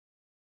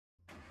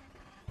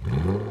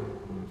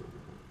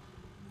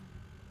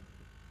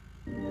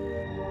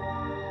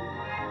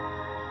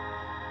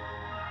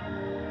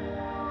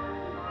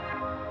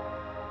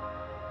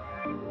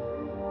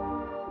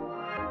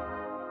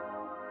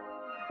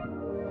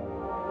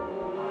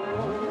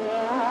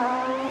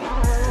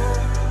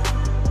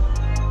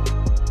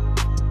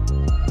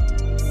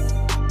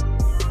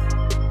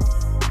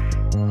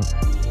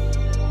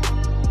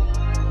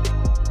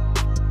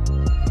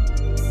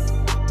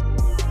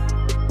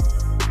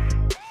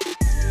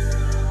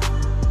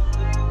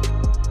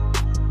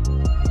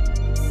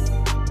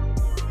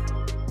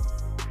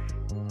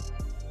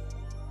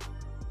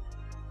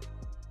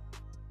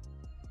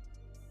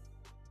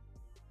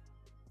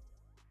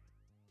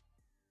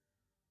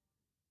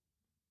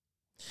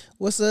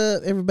What's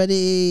up,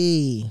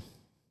 everybody?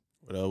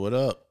 What up? What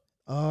up?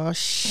 Oh,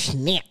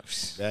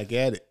 snaps. Back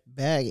at it.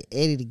 Back at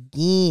it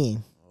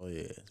again. Oh,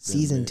 yeah.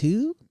 Season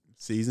 2?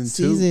 Season 2.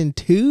 Season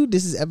 2?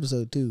 This is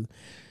episode 2.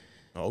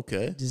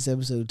 Okay. This is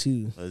episode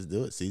 2. Let's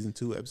do it. Season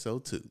 2,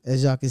 episode 2.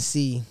 As y'all can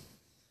see,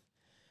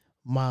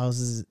 Miles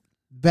is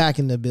back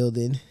in the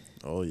building.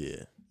 Oh,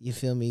 yeah. You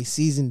feel me?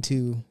 Season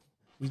 2.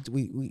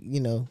 We you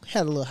know,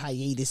 had a little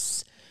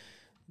hiatus.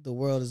 The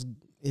world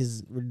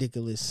is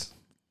ridiculous.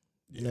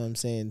 You know what I'm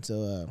saying?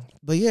 So,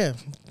 but yeah,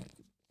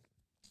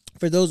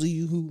 for those of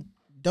you who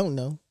don't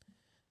know,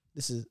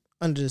 this is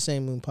Under the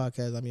Same Moon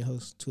podcast. I'm your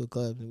host, Tua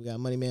Club, and we got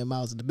Money Man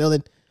Miles in the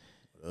building.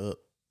 What up?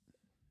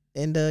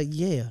 And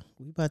yeah,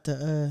 we about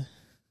to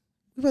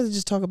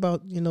just talk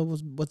about, you know,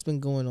 what's been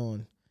going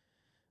on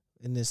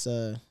in this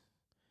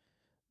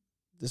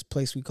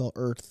place we call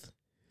Earth.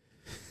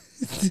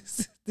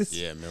 this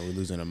Yeah, man, we're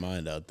losing our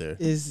mind out there.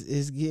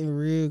 is getting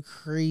real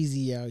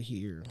crazy out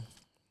here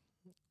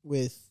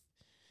with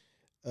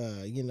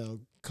you know,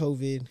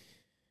 COVID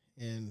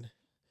and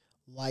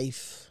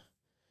life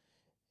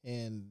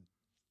and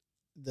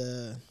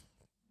the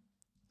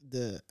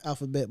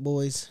alphabet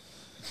boys.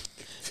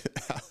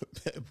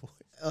 Alphabet boy.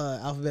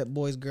 Alphabet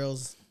boys,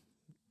 girls,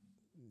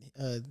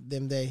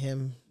 them, they,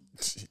 him.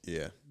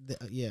 Yeah.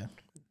 Yeah.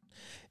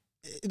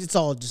 It's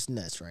all just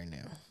nuts right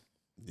now.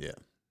 Yeah.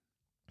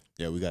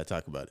 Yeah, we got to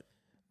talk about it.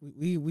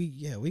 We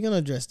gonna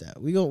address that.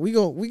 We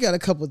got a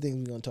couple of things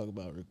we're gonna talk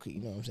about real quick,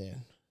 you know what I'm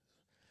saying?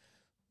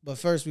 But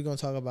first we're gonna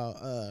talk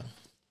about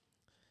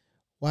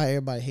why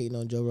everybody hating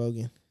on Joe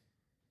Rogan.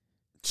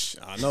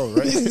 I know,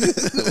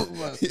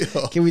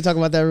 right? Can we talk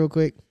about that real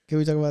quick? Can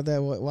we talk about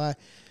that?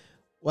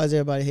 Why is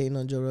everybody hating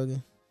on Joe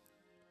Rogan?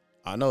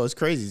 I know, it's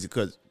crazy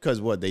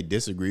because what, they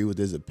disagree with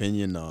his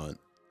opinion on,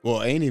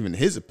 well, it ain't even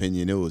his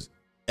opinion. It was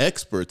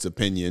experts'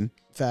 opinion.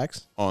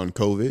 Facts. On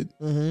COVID.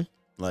 Mm-hmm.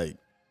 Like,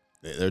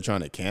 they're trying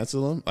to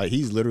cancel him. Like,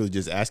 he's literally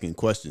just asking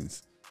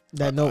questions.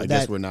 I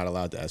guess we're not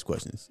allowed to ask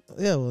questions.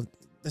 Yeah, well,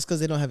 that's because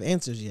they don't have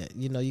answers yet.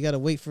 You know, you got to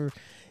wait for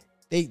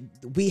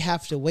we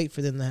have to wait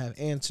for them to have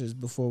answers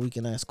before we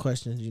can ask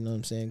questions. You know what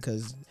I'm saying?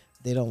 Because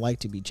they don't like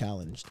to be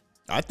challenged.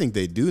 I think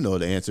they do know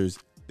the answers.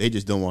 They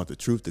just don't want the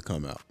truth to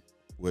come out.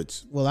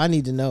 Well, I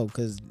need to know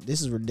because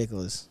this is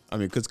ridiculous. I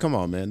mean, because come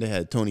on, man. They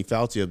had Tony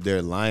Fauci up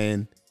there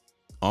lying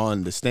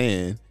on the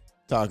stand,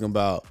 talking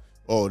about,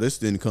 oh, this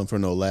didn't come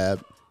from no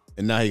lab.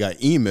 And now he got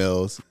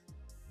emails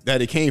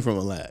that it came from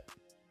a lab.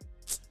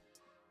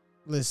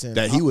 Listen,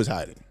 that he was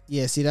hiding.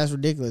 Yeah, see, that's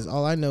ridiculous.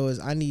 All I know is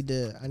I need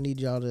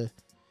y'all to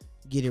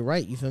get it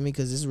right. You feel me?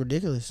 Because this is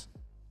ridiculous.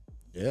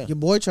 Yeah, your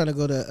boy trying to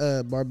go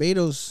to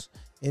Barbados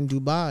in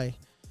Dubai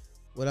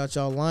without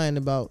y'all lying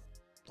about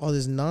all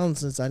this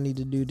nonsense I need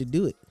to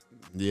do it.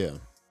 Yeah,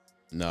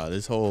 no,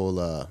 this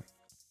whole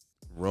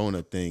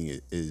Rona thing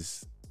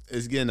is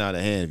getting out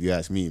of hand. If you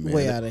ask me, man,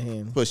 way out of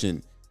hand.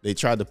 They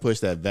tried to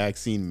push that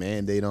vaccine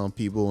mandate on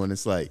people, and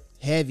it's like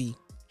heavy.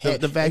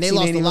 The vaccine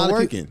ain't even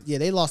working. Yeah,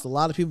 they lost a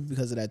lot of people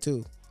because of that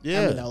too.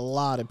 Yeah, I mean, a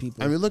lot of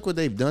people. I mean, look what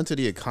they've done to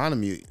the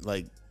economy.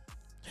 Like,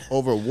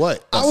 over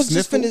what? I was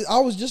just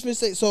gonna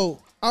say. So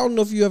I don't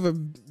know if you ever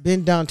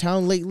been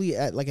downtown lately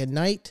at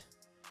night.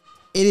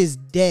 It is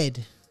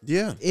dead.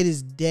 Yeah, it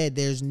is dead.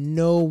 There's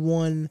no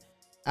one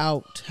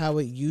out how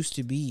it used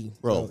to be,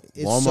 bro.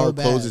 It's Walmart so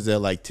bad. closes at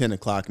like 10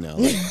 o'clock now.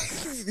 Like,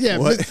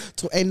 yeah,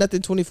 ain't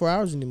nothing 24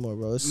 hours anymore,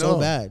 bro. It's so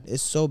bad.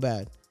 It's so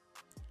bad.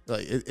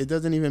 Like it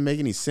doesn't even make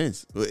any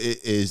sense.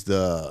 It is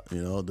the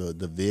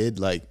vid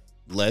like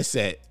less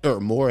at or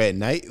more at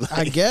night? Like,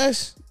 I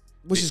guess,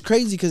 which is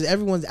crazy because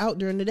everyone's out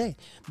during the day.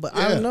 But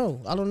yeah. I don't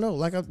know.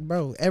 Like,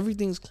 bro,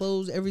 everything's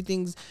closed.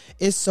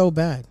 It's so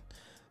bad.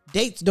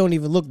 Dates don't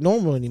even look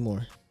normal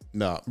anymore.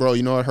 Nah, bro.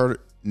 You know what I heard?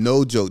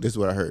 No joke. This is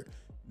what I heard.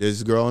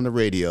 There's a girl on the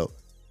radio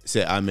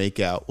said, "I make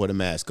out with a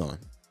mask on."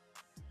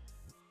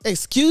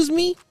 Excuse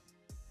me,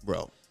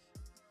 bro.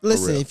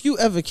 Listen, if you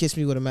ever kiss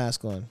me with a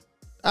mask on,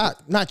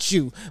 not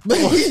you, but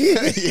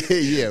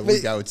yeah, we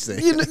got what you're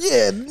saying. You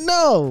know,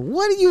 no.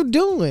 What are you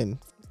doing?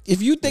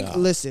 If you think,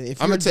 listen,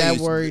 if you're that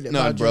worried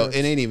about, bro, it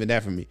ain't even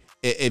that for me.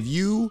 If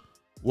you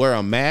wear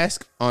a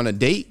mask on a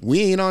date,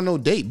 we ain't on no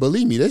date.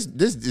 Believe me, this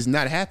is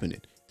not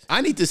happening.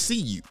 I need to see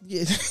you.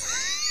 Yeah.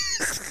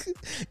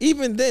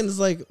 Even then, it's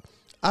like,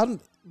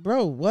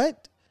 bro,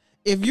 what?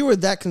 If you were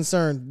that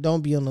concerned,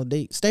 don't be on no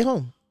date. Stay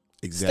home.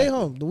 Exactly. Stay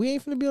home. We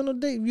ain't finna be on no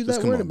date. You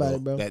that worried about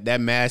it, bro. That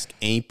mask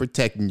ain't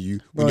protecting you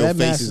when your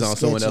face is on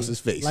someone else's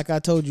face. Like I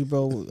told you,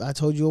 bro. I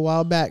told you a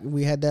while back.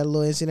 We had that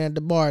little incident at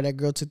the bar. That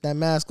girl took that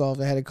mask off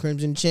and had a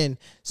crimson chin.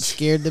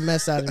 Scared the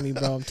mess out of me,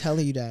 bro. I'm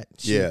telling you that.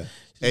 Yeah.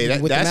 Hey,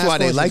 that's why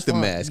they like the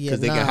mask, because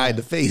they can hide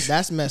the face.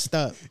 That's messed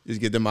up. Just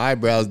get them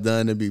eyebrows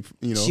done and be,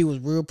 She was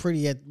real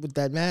pretty with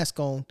that mask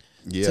on.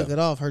 Yeah. Took it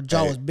off. Her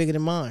jaw was bigger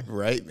than mine.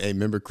 Right. Hey,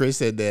 remember Chris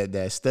said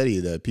that study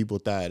that people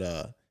thought,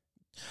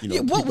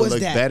 what was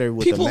that? Better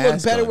with people the mask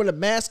look better on. with a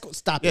mask.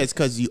 Stop it. Yeah, it's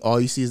because all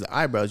you see is the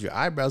eyebrows. Your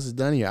eyebrows is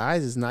done. And your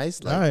eyes is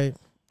nice. Like, all right.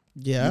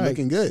 Yeah, you're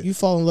looking good. You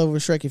fall in love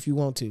with Shrek if you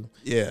want to.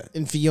 Yeah.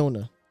 And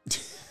Fiona.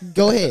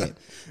 Go ahead.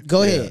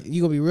 Go ahead.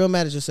 You're going to be real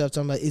mad at yourself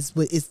talking about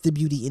it's the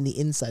beauty in the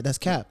inside. That's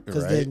cap.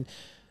 Because then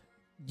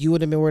you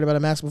wouldn't have been worried about a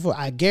mask before.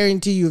 I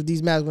guarantee you if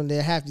these masks went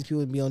there, half these people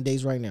would be on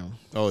days right now.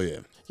 Oh, yeah.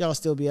 Y'all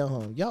still be at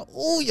home.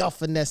 Y'all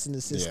finessing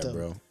the system. Yeah,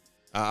 bro.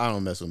 I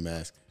don't mess with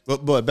masks.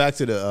 But back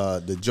to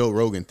the Joe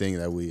Rogan thing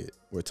that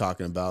we're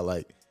talking about.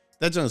 Like,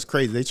 that junk's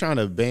crazy. They trying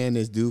to ban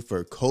this dude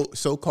for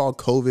so-called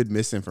COVID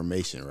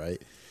misinformation,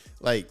 right?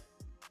 Like,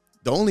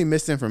 the only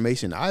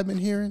misinformation I've been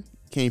hearing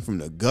came from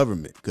the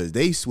government because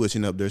they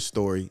switching up their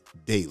story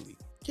daily.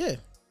 Yeah.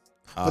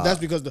 But that's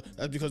because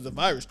the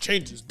virus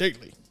changes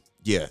daily.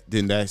 Yeah,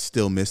 then that's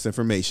still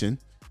misinformation.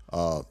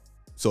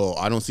 So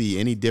I don't see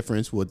any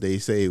difference what they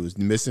say it was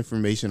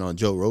misinformation on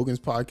Joe Rogan's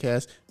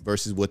podcast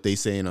versus what they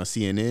saying on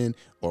CNN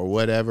or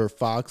whatever,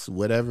 Fox,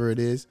 whatever it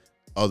is,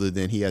 other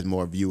than he has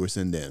more viewers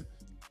than them.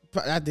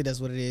 I think that's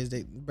what it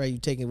is. Bro, you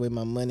taking away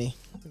my money.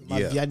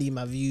 I need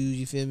my views,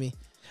 you feel me?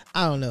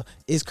 I don't know.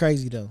 It's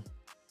crazy though.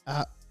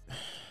 And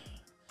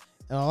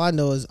all I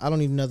know is I don't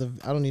need another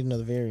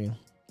variant.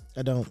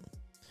 I don't.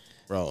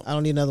 Bro. I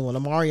don't need another one.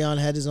 Omarion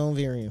had his own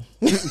variant.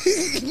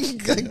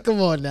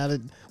 Come on now.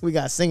 We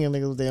got singing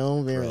niggas with their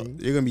own variant.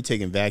 Bro, you're going to be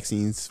taking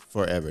vaccines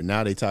forever.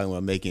 Now they talking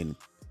about making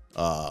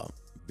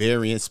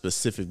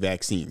variant-specific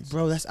vaccines.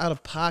 Bro, that's out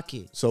of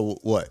pocket. So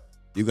what?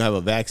 You going to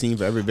have a vaccine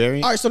for every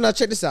variant? All right, so now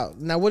check this out.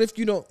 Now, what if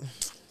you don't...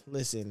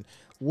 Listen,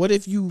 what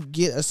if you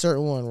get a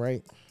certain one,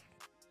 right?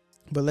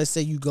 But let's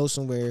say you go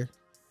somewhere,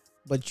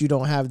 but you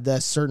don't have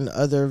that certain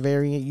other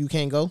variant, you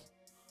can't go?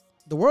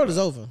 The world is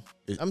over.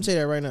 I'm gonna tell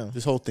you that right now.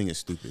 This whole thing is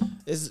stupid.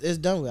 It's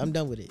done with. I'm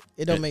done with it.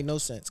 It don't make no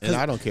sense. And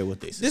I don't care what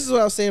they say. This is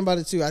what I was saying about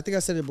it too. I think I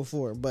said it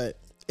before, but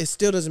it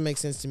still doesn't make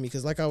sense to me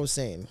because, like I was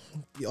saying,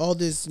 all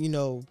this,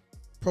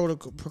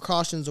 protocol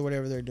precautions or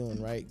whatever they're doing,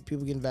 right?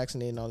 People getting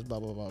vaccinated and all this blah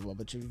blah blah blah.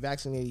 But if you're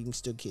vaccinated, you can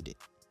still get it.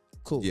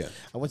 Cool. Yeah.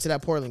 I went to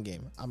that Portland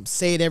game. I'm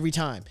say it every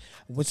time.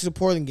 I went to the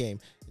Portland game,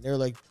 and they're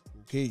like,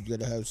 "Okay, you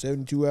gotta have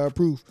 72-hour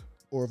proof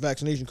or a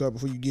vaccination card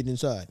before you get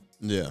inside."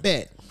 Yeah.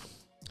 Bet.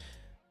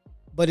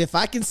 But if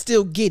I can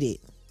still get it,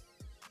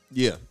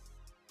 yeah,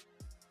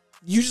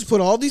 you just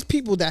put all these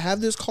people that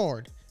have this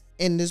card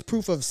and this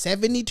proof of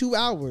 72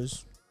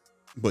 hours.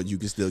 But you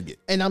can still get it.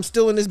 And I'm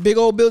still in this big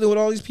old building with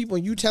all these people,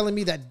 and you telling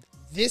me that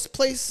this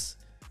place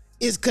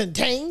is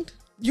contained?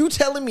 You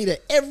telling me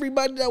that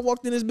everybody that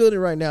walked in this building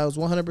right now is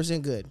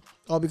 100% good?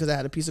 All because I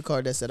had a piece of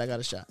card that said I got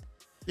a shot.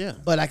 Yeah.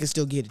 But I can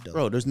still get it, though.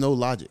 Bro, there's no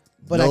logic.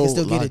 But I can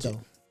still get it, though.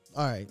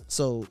 All right.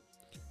 So,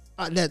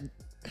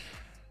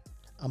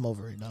 I'm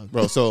over it, dog.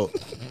 Bro, so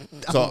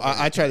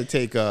I try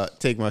to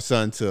take my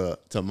son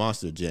to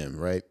Monster Gym,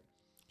 right?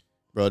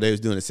 Bro, they was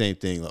doing the same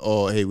thing. Like,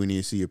 oh, hey, we need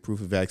to see your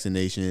proof of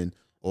vaccination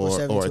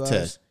or a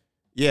test.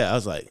 Yeah, I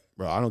was like,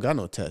 bro, I don't got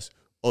no test.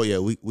 Oh, yeah,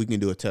 we can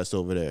do a test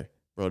over there.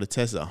 Bro, the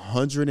test is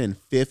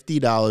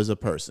 $150 a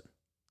person.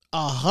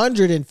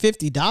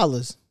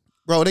 $150?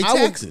 Bro, they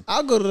taxing.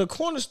 I'll go to the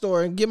corner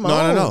store and get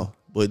my own. No.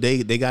 But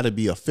they got to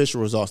be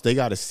official results. They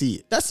got to see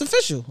it. That's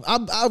official.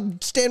 I'll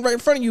stand right in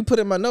front of you, put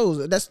it in my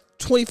nose. That's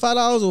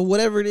 $25 or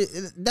whatever it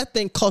is. That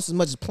thing costs as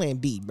much as Plan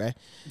B, bruh.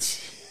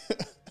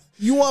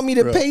 You want me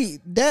to pay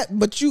that,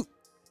 but you...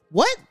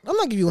 What? I'm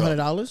not giving you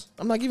 $100.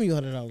 I'm not giving you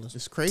 $100.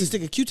 It's crazy. To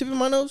stick a Q-tip in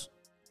my nose?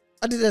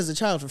 I did that as a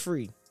child for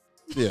free.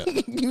 Yeah.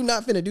 You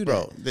not finna do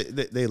that. Bro,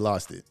 they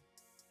lost it.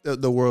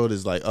 The world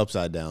is like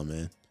upside down,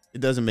 man.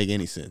 It doesn't make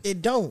any sense.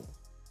 It don't.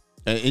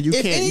 And you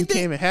can't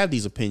even have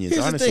these opinions.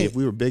 Honestly, if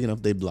we were big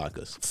enough, they'd block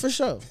us. For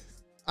sure.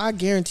 I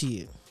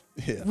guarantee it.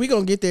 Yeah. We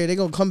gonna get there. They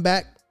gonna come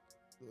back.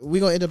 We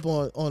gonna end up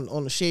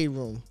on the shade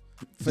room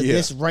for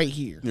this right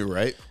here. You're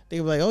right.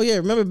 They were like, oh yeah,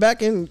 remember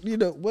back in,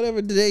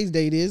 whatever today's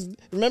date is.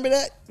 Remember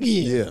that?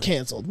 Yeah.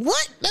 Canceled.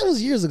 What? That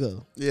was years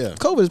ago. Yeah.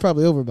 COVID is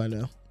probably over by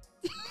now.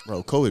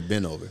 Bro, COVID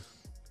been over.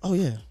 Oh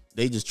yeah.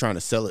 They just trying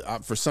to sell it.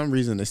 For some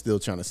reason, they're still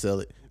trying to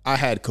sell it. I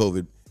had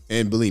COVID.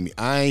 And believe me,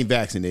 I ain't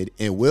vaccinated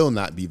and will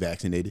not be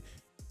vaccinated.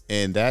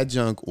 And that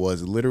junk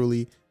was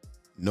literally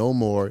no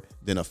more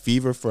than a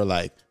fever for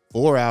like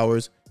 4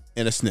 hours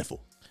and a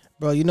sniffle.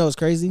 Bro, you know what's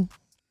crazy?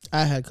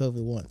 I had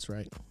COVID once,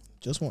 right?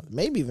 Just once.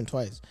 Maybe even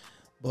twice.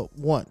 But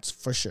once,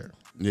 for sure.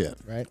 Yeah.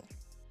 Right?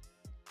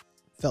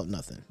 Felt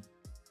nothing.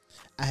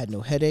 I had no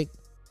headache,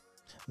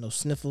 no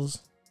sniffles,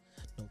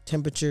 no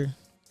temperature.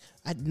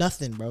 I had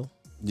nothing, bro.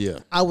 Yeah.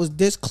 I was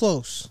this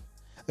close.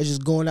 I was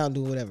just going out and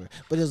doing whatever.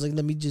 But it was like,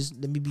 let me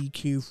be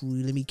careful.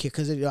 Let me care.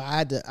 Because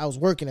I was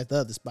working at the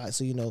other spot.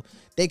 So,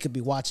 they could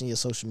be watching your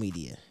social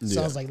media.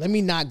 So I was like, let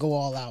me not go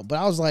all out. But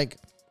I was like,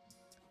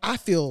 I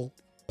feel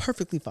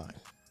perfectly fine.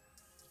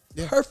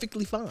 Yeah.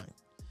 Perfectly fine.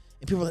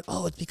 And people are like,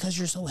 oh, it's because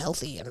you're so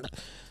healthy. And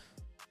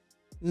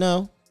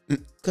no.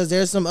 Because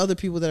there's some other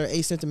people that are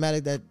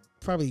asymptomatic that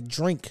probably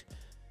drink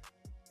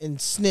and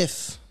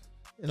sniff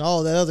and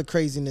all that other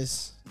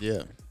craziness.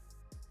 Yeah.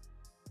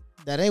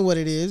 That ain't what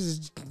it is.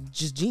 It's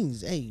just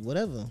genes. Hey,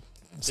 whatever.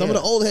 Some of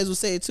the old heads will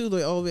say it too.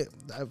 Like,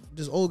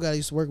 this old guy I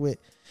used to work with,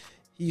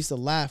 he used to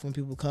laugh when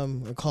people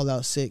come and call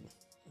out sick.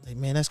 Like,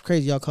 man, that's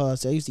crazy. Y'all call out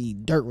sick. I used to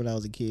eat dirt when I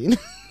was a kid.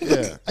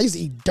 Yeah. I used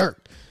to eat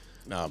dirt.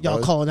 Nah,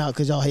 y'all calling out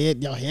because y'all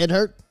head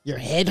hurt? Your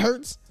head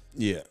hurts?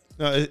 Yeah.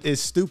 No,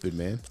 it's stupid,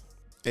 man.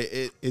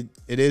 It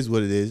is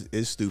what it is.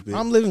 It's stupid.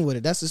 I'm living with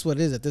it. That's just what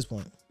it is at this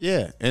point.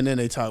 Yeah. And then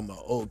they talk about,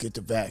 oh, get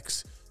the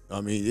vax.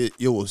 I mean,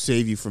 it will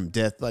save you from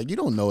death. Like, you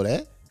don't know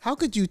that. How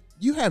could you?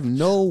 You have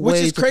no way.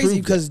 Which is to crazy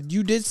prove because that.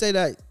 you did say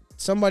that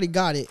somebody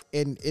got it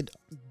and it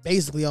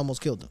basically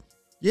almost killed them.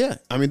 Yeah.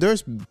 I mean,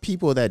 there's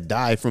people that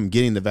die from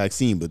getting the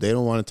vaccine, but they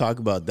don't want to talk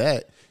about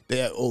that.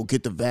 They,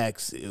 get the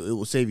vax. It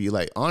will save you.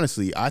 Like,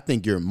 honestly, I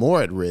think you're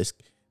more at risk.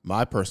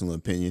 My personal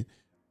opinion.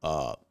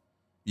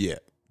 Yeah.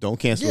 Don't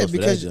cancel us for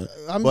that, John.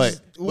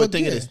 But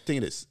think of this. Think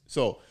of this.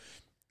 So,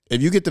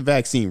 if you get the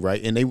vaccine,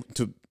 right, and they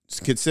to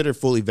consider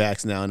fully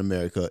vaxxed now in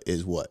America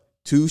is what?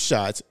 2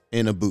 shots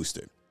and a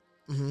booster.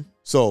 Mm-hmm.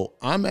 So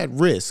I'm at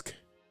risk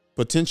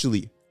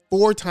potentially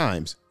 4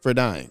 times for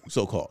dying,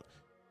 so-called.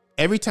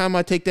 Every time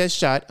I take that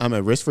shot, I'm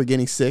at risk for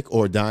getting sick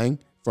or dying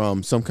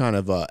from some kind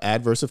of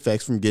adverse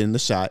effects from getting the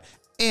shot,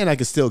 and I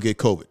could still get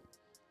COVID.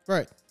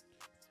 Right.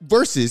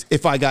 Versus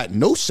if I got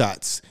no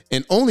shots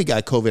and only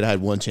got COVID, I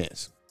had 1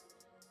 chance.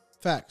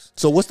 Facts.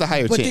 So what's the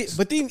higher chance?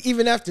 But then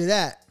even after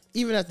that,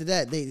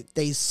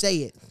 they say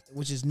it,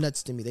 which is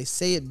nuts to me. They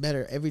say it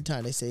better every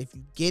time. They say if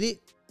you get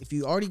it, if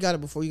you already got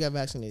it before you got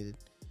vaccinated,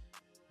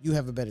 you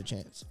have a better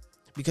chance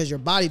because your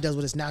body does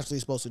what it's naturally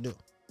supposed to do.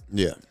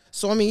 Yeah.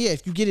 So I mean, yeah,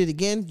 if you get it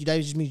again, that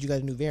just means you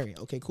got a new variant.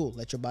 Okay, cool.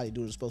 Let your body do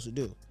what it's supposed to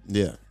do.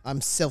 Yeah.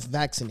 I'm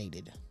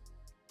self-vaccinated.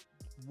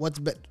 What's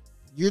better?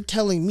 You're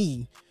telling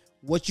me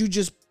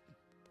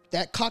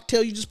that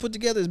cocktail you just put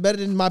together is better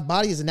than my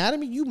body's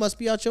anatomy? You must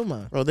be out your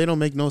mind. Bro, they don't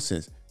make no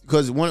sense.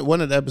 Because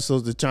one of the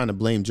episodes they're trying to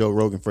blame Joe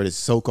Rogan for this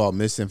so-called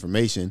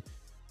misinformation.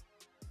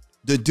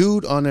 The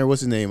dude on there,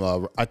 what's his name?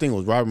 I think it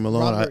was Robert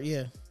Malone.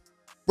 Yeah.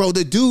 Bro,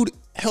 the dude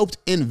helped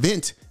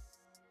invent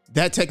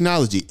that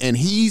technology, and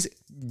he's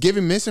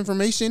giving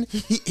misinformation.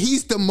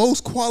 He's the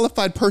most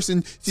qualified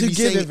person to be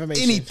saying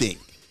anything.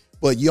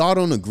 But y'all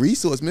don't agree,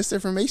 so it's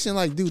misinformation.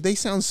 Like, dude, they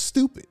sound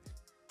stupid.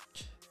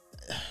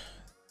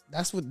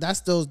 Those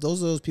are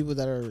those people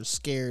that are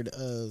scared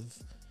of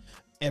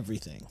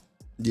everything.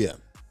 Yeah.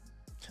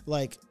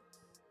 Like,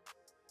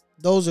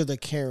 those are the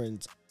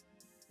Karens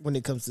when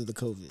it comes to the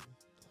COVID.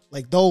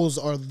 Like, those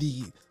are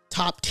the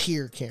top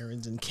tier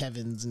Karens and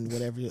Kevins and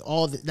whatever.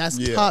 That's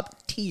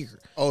top tier.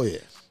 Oh yeah.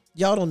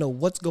 Y'all don't know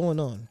what's going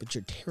on, but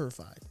you're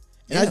terrified.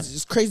 And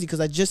it's crazy because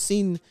I just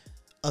seen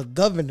a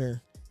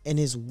governor and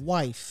his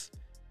wife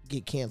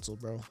get canceled,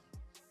 bro.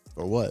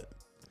 For what?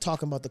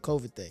 Talking about the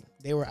COVID thing.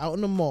 They were out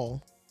in the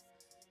mall,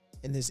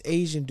 and this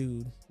Asian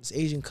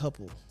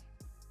couple,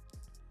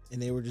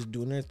 and they were just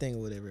doing their thing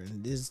or whatever.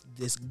 And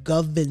this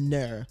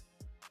governor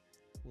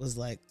was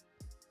like,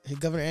 the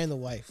governor and the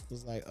wife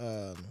was like,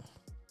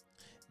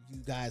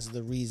 you guys are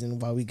the reason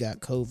why we got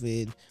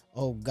COVID.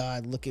 Oh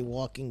God, look at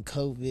walking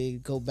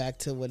COVID. Go back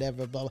to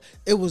whatever. Blah, blah.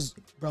 It was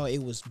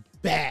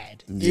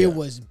bad. Yeah. It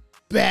was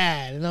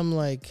bad. And I'm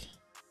like,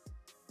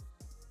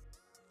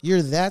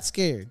 you're that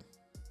scared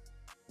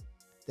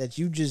that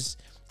you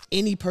just,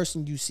 any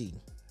person you see,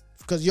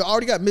 because you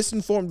already got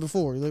misinformed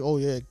before. You're like, oh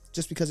yeah,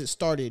 just because it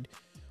started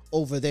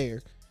over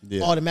there,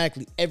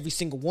 automatically every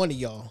single one of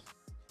y'all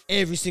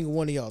is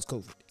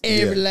COVID.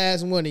 Every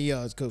last one of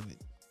y'all is COVID.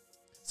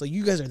 So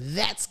you guys are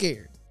that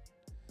scared.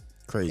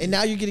 Crazy. And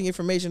now you're getting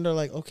information. They're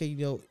like, okay,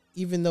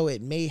 even though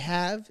it may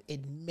have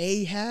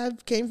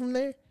came from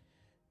there,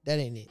 that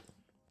ain't it.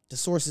 The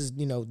source is,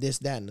 this,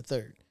 that, and the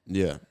third.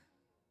 Yeah.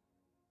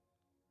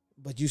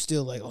 But you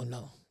still like, oh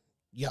no,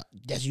 yeah,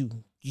 that's you.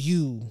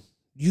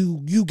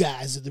 You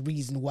guys are the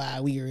reason why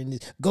we are in this.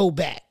 Go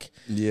back.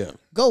 Yeah.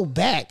 Go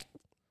back.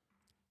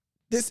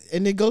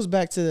 And it goes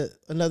back to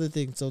another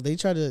thing. So they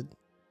try to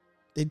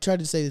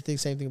say the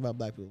same thing about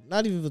black people.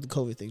 Not even with the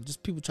COVID thing.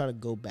 Just people trying to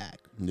go back.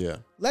 Yeah.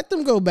 Let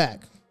them go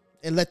back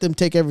and let them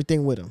take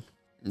everything with them.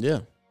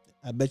 Yeah.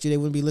 I bet you they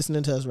wouldn't be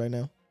listening to us right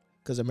now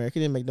because America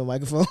didn't make no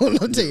microphone.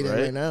 I'll tell you that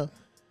right now.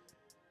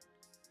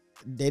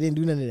 They didn't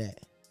do none of that.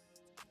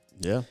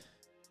 Yeah.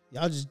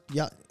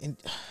 And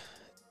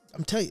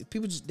I'm telling you,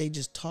 people they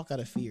just talk out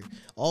of fear.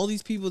 All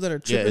these people that are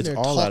tripping, they're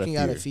talking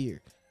out of fear.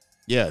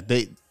 Yeah.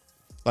 They,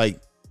 like,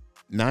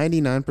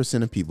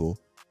 99% of people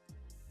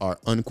are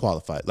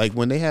unqualified. Like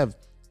when they have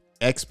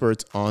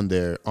experts on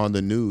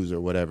the news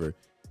or whatever,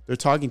 they're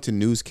talking to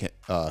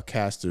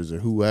newscasters or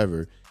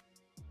whoever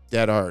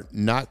that are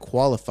not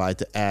qualified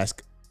to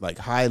ask like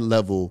high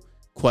level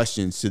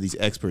questions to these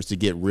experts to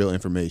get real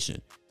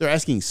information. They're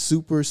asking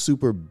super,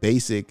 super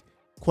basic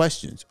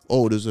questions.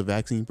 Oh, does a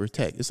vaccine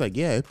protect? It's like,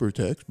 yeah, it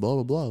protects, blah,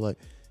 blah, blah. Like,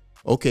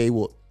 okay,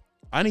 well,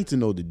 I need to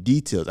know the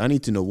details. I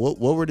need to know what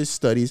were the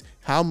studies?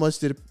 How much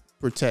did it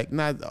protect?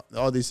 Not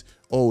all this,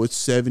 oh, it's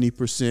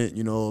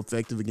 70%,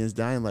 effective against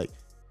dying. Like,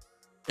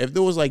 if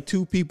there was like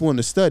 2 people in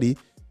the study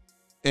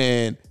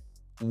and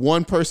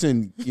one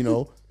person,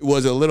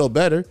 was a little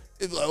better,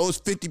 it's like, oh, it's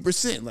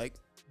 50%. Like,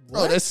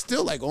 bro, that's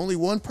still like only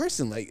one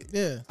person. Like,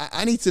 yeah,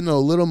 I need to know a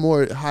little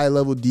more high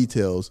level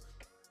details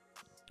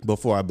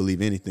before I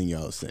believe anything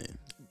y'all are saying.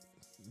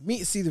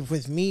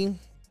 With me,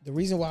 the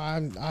reason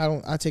why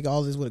I take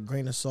all this with a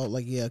grain of salt.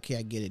 Like, yeah, okay,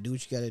 I get it. Do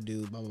what you got to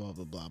do. Blah blah blah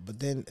blah blah. But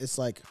then it's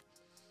like,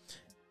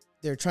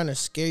 they're trying to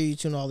scare you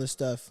to all this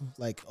stuff.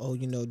 Like, oh,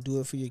 do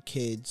it for your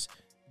kids,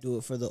 do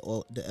it for the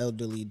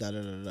elderly, da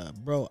da da da.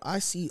 Bro, I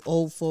see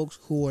old folks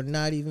who are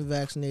not even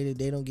vaccinated.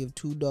 They don't give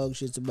two dog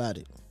shits about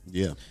it.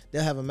 Yeah,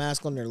 they'll have a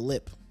mask on their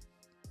lip.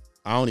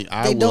 I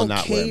will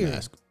not wear a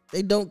mask.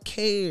 They don't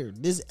care.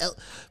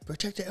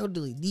 Protect the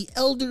elderly. The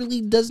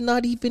elderly does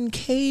not even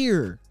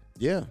care.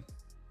 Yeah.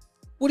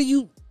 What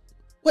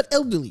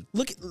elderly?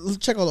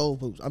 Check all the old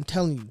folks. I'm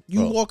telling you.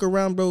 You walk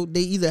around, bro,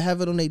 they either have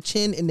it on their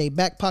chin, in their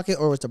back pocket,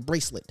 or it's a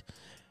bracelet.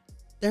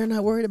 They're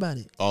not worried about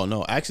it. Oh,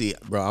 no. Actually,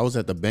 bro, I was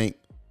at the bank,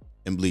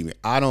 and believe me,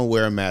 I don't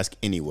wear a mask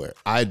anywhere.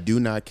 I do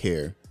not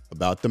care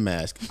about the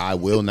mask. I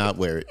will not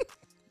wear it.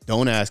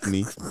 Don't ask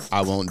me.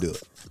 I won't do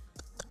it.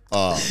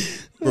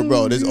 But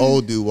bro, this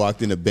old dude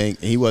walked in the bank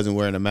and he wasn't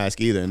wearing a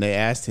mask either. And they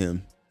asked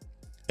him,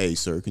 "Hey,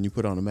 sir, can you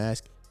put on a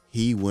mask?"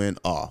 He went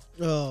off.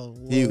 Oh,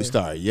 Lord. He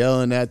started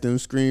yelling at them,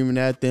 screaming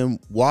at them,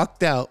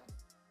 walked out.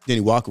 Then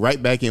he walked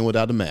right back in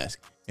without a mask.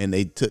 And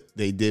they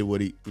did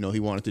what he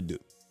wanted to do.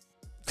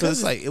 Because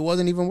it's like, it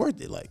wasn't even worth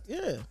it. Like,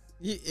 yeah.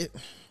 This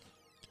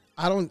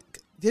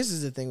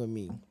is the thing with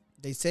me.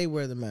 They say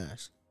wear the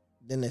mask.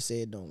 Then they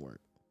say it don't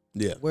work.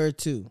 Yeah. Wear it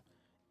too.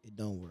 It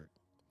don't work.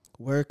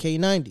 Wear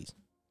K90s.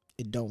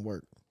 It don't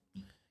work.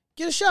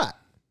 Get a shot.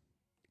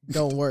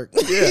 Don't work.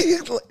 Yeah.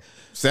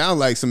 Sound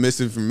like some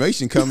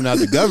misinformation coming out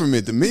the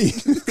government to me.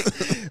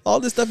 All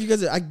this stuff you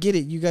guys I get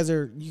it. You guys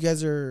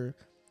are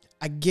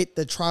I get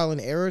the trial and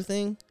error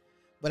thing,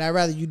 but I'd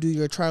rather you do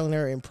your trial and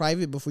error in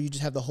private before you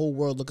just have the whole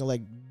world looking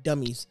like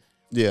dummies.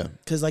 Yeah.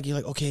 Cause you're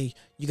like, okay,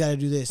 you gotta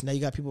do this. Now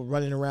you got people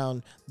running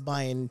around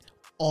buying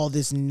all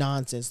this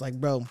nonsense. Like,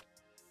 bro,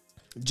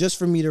 just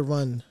for me to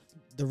run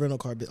the rental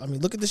car business. I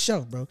mean, look at the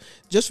shelf, bro.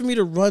 Just for me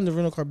to run the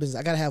rental car business,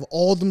 I gotta have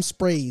all them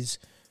sprays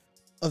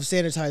of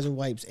sanitizer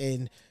wipes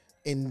and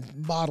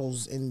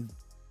bottles and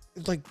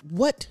like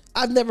what?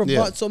 I've never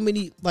bought so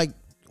many. Like,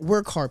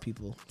 we're car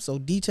people, so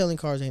detailing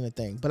cars ain't a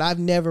thing. But I've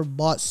never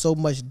bought so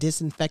much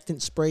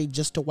disinfectant spray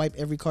just to wipe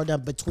every car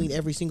down between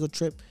every single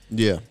trip.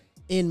 Yeah.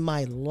 In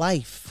my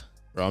life,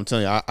 bro, I'm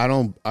telling you, I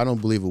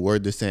don't believe a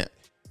word they're saying.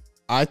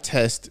 I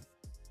test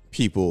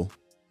people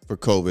for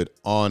COVID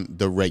on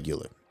the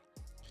regular.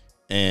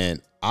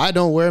 And I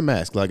don't wear a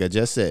mask, like I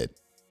just said.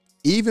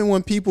 Even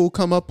when people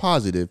come up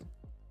positive,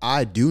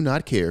 I do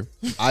not care.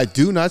 I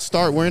do not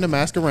start wearing a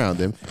mask around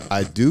them.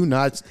 I do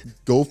not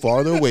go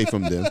farther away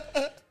from them.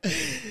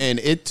 And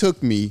it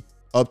took me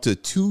up to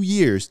 2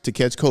 years to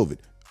catch COVID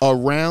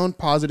around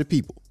positive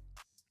people.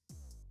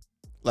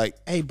 Like,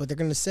 hey, but they're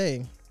going to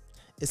say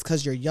it's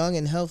because you're young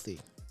and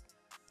healthy.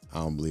 I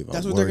don't believe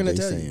that's what they're going to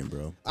tell saying, you,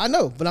 bro. I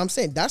know, but I'm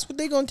saying that's what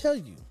they're going to tell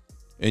you.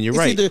 And you're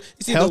right.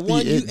 It's either healthy,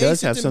 one, it does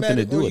have something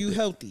to do with you it.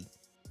 healthy.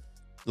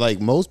 Like,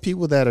 most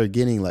people that are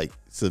getting like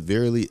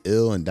severely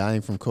ill and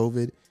dying from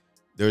COVID,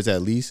 there's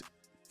at least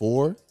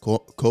 4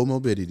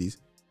 comorbidities.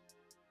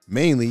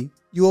 Mainly,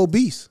 you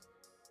obese.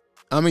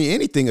 I mean,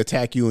 anything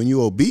attack you and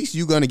you obese,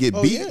 you're gonna get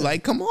beat. Yeah.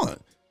 Like, come on.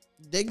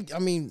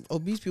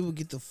 Obese people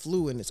get the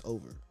flu and it's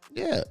over.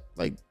 Yeah,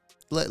 like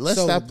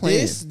let's stop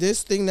playing.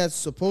 This thing that's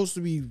supposed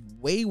to be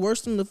way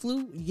worse than the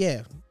flu.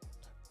 Yeah,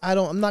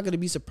 I'm not gonna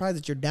be surprised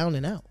that you're down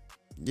and out.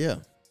 Yeah.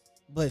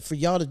 But for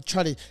y'all to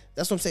try to,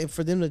 that's what I'm saying.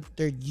 For them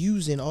they're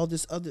using all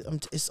this other,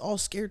 it's all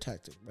scare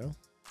tactic, bro.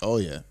 Oh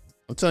yeah,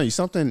 I'm telling you,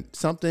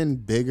 something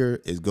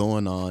bigger is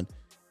going on,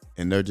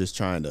 and they're just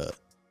trying to,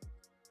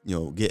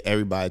 get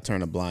everybody to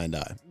turn a blind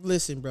eye.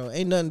 Listen, bro,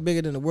 ain't nothing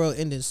bigger than the world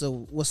ending.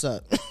 So what's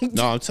up?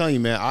 No, I'm telling you,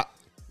 man.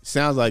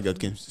 Sounds like a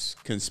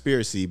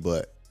conspiracy,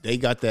 but they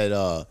got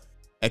that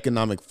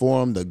economic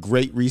forum, the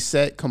Great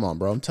Reset. Come on,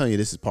 bro. I'm telling you,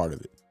 this is part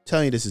of it. I'm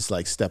telling you, this is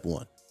like step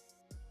 1.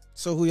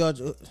 So who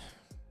y'all?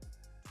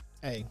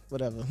 Hey,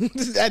 whatever.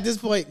 At this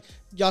point,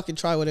 y'all can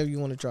try whatever you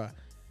want to try.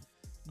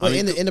 But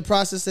in the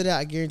process of that,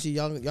 I guarantee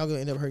y'all gonna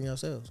end up hurting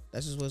yourselves.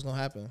 That's just what's gonna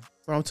happen.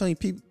 Bro, I'm telling you,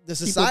 people. The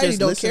society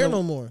don't care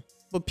no more.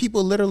 But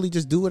people literally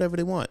just do whatever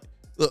they want.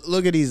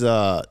 Look at these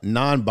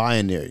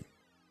non-binary.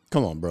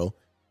 Come on, bro.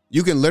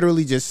 You can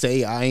literally just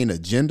say I ain't a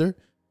gender,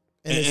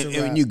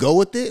 and you go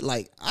with it.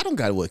 Like, I don't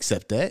gotta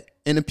accept that.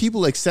 And if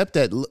people accept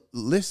that,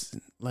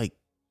 listen, like,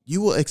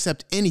 you will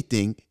accept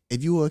anything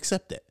if you will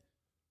accept that.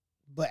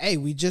 But hey,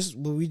 we just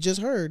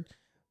heard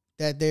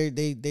that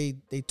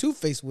they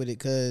two-faced with it,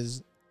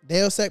 because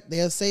they'll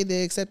say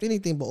they accept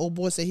anything, but old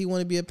boy said he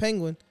want to be a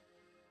penguin.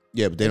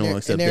 Yeah, but they don't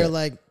accept that. And they're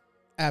like,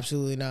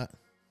 absolutely not.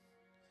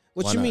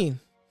 What Why you not? mean?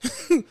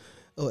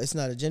 Oh, it's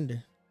not a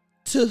gender.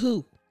 To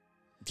who?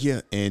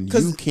 Yeah, and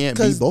you can't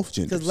be both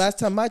genders. Because last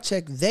time I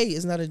checked, they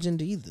is not a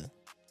gender either.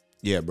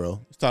 Yeah,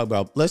 bro.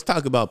 Let's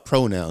talk about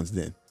pronouns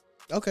then.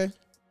 Okay.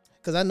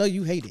 Because I know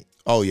you hate it.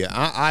 Oh yeah,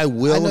 I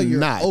will know you're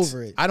not.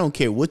 over it. I don't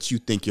care what you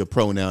think your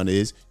pronoun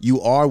is. You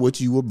are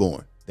what you were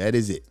born. That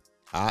is it.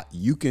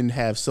 You can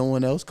have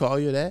someone else call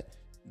you that.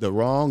 The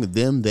wrong,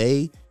 them,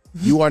 they.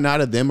 You are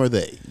not a them or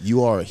they.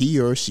 You are he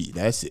or she.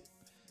 That's it.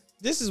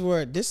 This is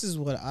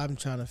what I'm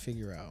trying to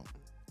figure out.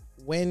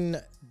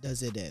 When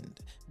does it end?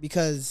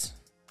 Because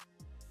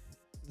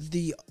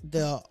the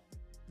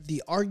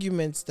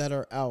arguments that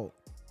are out,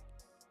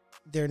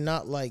 they're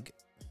not like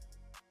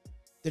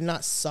they're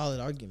not solid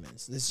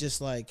arguments. It's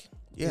just like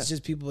it's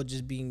just people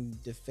just being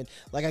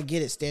like I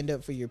get it, stand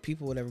up for your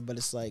people, whatever, but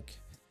it's like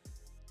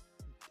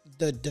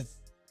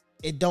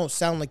it don't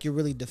sound like you're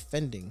really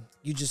defending.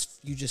 You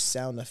just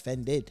sound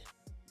offended.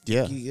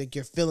 Yeah. Like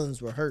your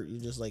feelings were hurt.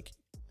 You're just like,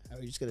 how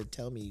are you just gonna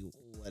tell me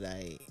what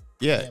I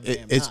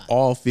it's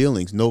all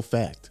feelings, no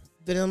fact.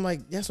 But I'm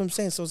like, that's what I'm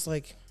saying. So it's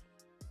like,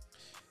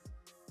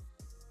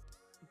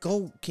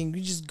 can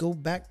you just go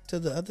back to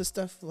the other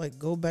stuff? Like,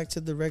 go back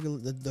to the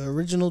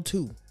original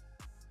two.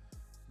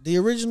 The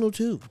original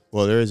two.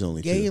 Well, there is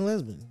only gay two. and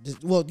lesbian.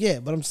 Well, yeah,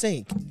 but I'm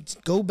saying,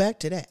 just go back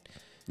to that.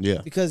 Yeah.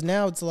 Because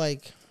now it's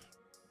like,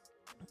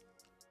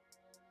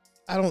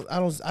 I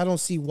don't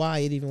see why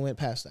it even went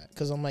past that.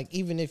 Because I'm like,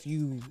 even if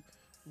you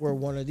were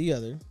one or the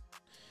other,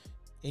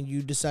 and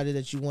you decided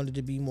that you wanted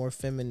to be more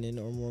feminine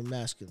or more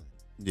masculine,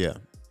 yeah,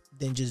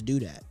 then just do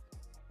that.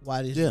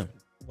 Why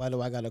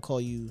do I gotta call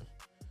you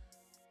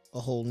a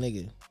whole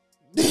nigga?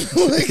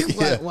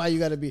 Why you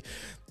gotta be?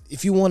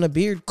 If you want a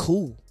beard,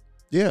 cool.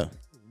 Yeah.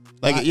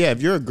 Like,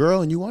 if you're a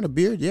girl and you want a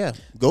beard,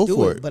 go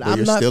for it. But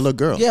you're still a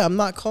girl. Yeah, I'm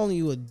not calling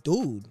you a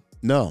dude.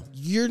 No.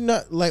 You're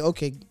not like,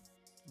 okay,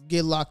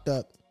 get locked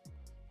up.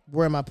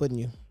 Where am I putting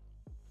you?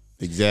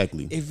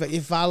 Exactly.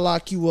 If I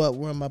lock you up,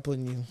 where am I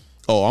putting you?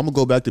 Oh, I'm gonna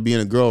go back to being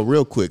a girl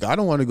real quick. I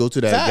don't want to go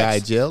to that guy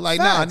jail. Like,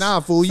 nah,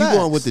 fool. You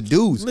going with the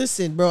dudes.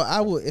 Listen, bro,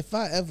 I would if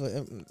I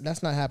ever.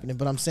 That's not happening.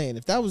 But I'm saying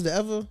if that was the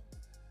ever.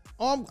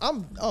 I'm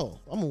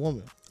a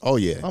woman. Oh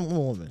yeah, I'm a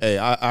woman. Hey,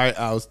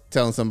 I was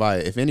telling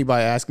somebody, if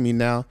anybody asks me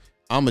now,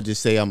 I'm gonna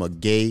just say I'm a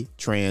gay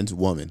trans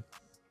woman,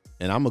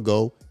 and I'm gonna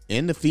go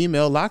in the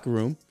female locker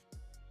room,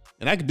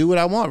 and I can do what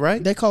I want,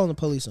 right? They calling the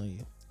police on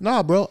you.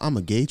 Nah, bro, I'm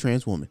a gay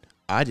trans woman.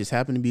 I just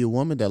happen to be a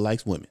woman that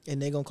likes women.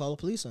 And they gonna call the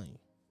police on you.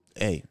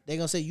 Hey, they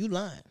gonna say you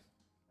lying.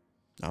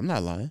 I'm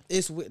not lying.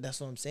 It's weird.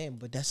 That's what I'm saying.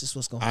 But that's just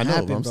what's gonna happen. I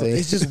know. I'm bro. saying.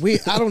 It's just weird.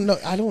 I don't know.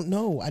 I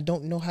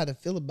don't know how to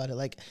feel about it.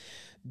 Like,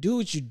 do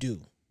what you do.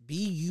 Be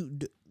you.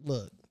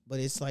 Look, but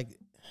it's like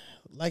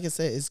I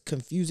said, it's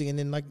confusing. And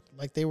then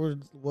like they were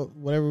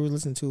whatever we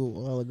listened to a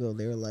while ago.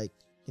 They were like,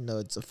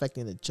 it's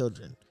affecting the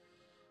children,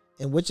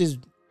 and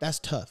that's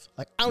tough.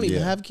 Like, I don't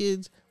even have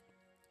kids,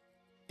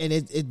 and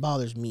it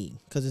bothers me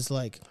because it's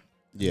like.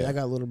 Yeah, I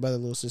got a little brother,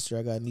 little sister.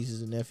 I got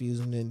nieces and nephews,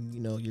 and then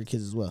your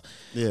kids as well.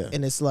 Yeah,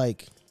 and it's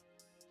like,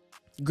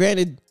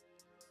 granted,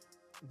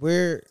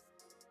 we're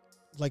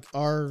like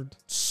our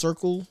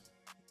circle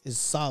is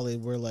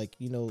solid. We're like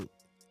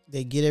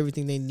they get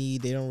everything they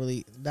need. They don't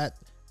really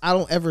I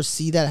don't ever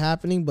see that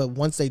happening. But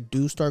once they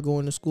do start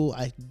going to school,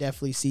 I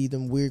definitely see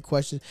them weird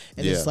questions,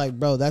 and it's like,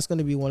 bro, that's going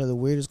to be one of the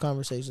weirdest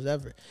conversations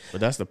ever.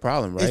 But that's the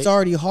problem, right? It's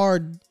already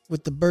hard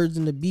with the birds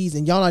and the bees,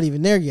 and y'all not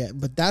even there yet.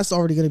 But that's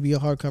already going to be a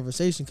hard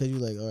conversation because you're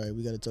like, all right,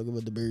 we got to talk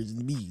about the birds and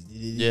the bees.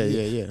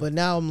 Yeah. But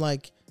now I'm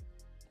like,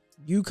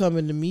 you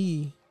coming to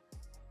me,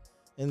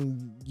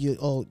 and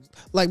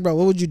like, bro,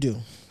 what would you do?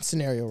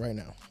 Scenario right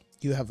now: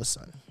 you have a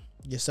son.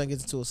 Your son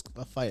gets into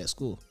a fight at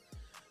school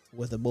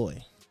with a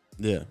boy.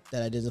 Yeah,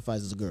 that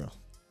identifies as a girl.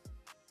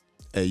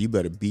 Hey, you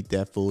better beat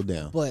that fool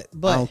down. But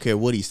I don't care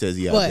what he says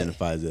he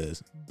identifies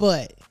as.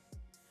 But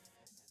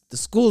the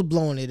school's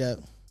blowing it up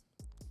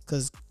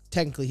because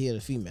technically he had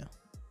a female.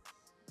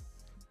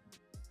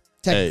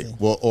 Technically.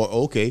 Hey,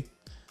 okay.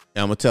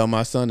 And I'm gonna tell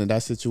my son in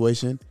that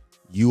situation,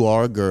 you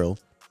are a girl,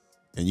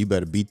 and you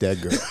better beat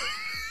that girl.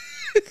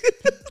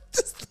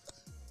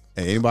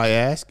 And anybody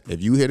ask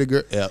if you hit a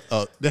girl,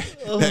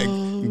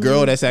 that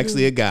girl that's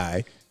actually a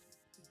guy.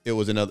 It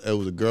was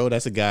a girl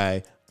that's a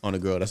guy on a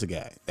girl that's a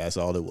guy. That's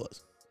all it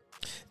was.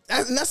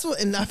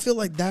 And I feel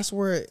like that's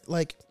where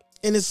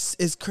and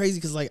it's crazy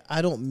because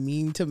I don't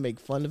mean to make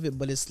fun of it,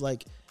 but it's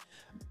like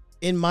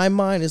in my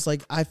mind it's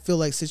like I feel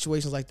like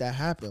situations like that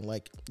happen.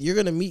 Like you're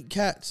gonna meet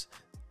cats,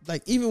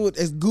 like even with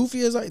as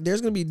goofy as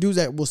there's gonna be dudes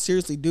that will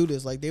seriously do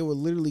this. Like they will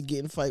literally get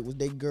in fight with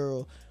their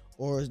girl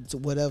or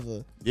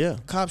whatever. Yeah.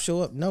 Cops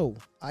show up. No,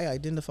 I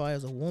identify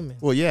as a woman.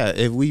 Well, yeah.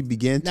 If we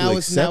begin to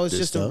accept it's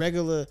just stuff, a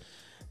regular.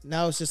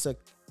 Now it's just a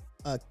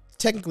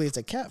technically it's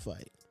a cat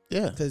fight.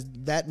 Yeah. Because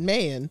that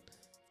man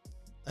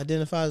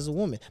identifies as a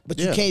woman. But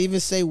you can't even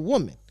say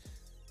woman.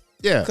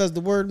 Yeah. Because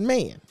the word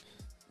man.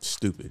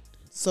 Stupid.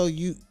 So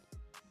you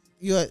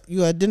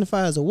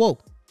identify as a woe.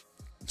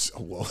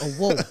 A woe. A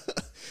woe.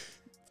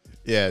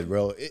 Yeah,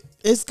 bro.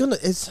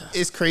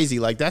 It's crazy.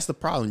 Like that's the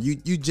problem.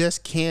 You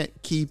just can't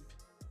keep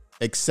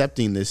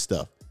accepting this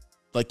stuff.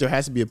 Like there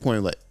has to be a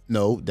point like,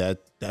 no,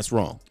 that's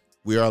wrong.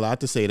 We are allowed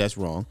to say that's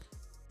wrong.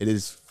 It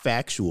is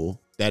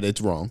factual that it's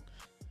wrong.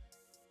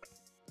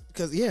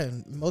 Because,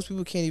 most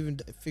people can't even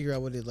figure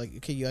out what it like.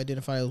 Okay, you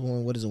identify as a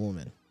woman. What is a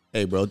woman?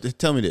 Hey, bro,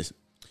 tell me this.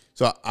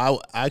 So I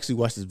actually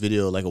watched this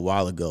video like a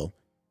while ago,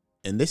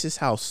 and this is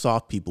how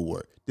soft people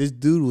work. This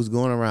dude was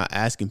going around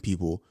asking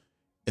people,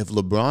 if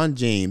LeBron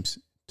James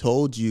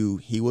told you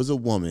he was a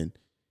woman,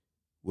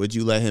 would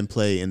you let him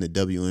play in the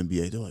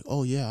WNBA? They're like,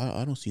 oh, yeah,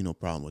 I don't see no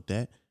problem with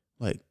that.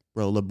 Like,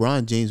 bro,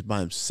 LeBron James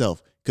by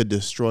himself could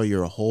destroy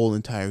your whole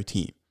entire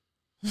team.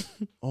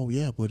 Oh,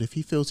 yeah, but if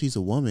he feels he's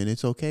a woman,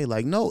 it's okay.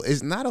 Like, no,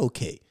 it's not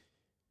okay.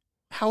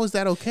 How is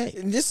that okay?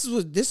 And this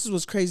is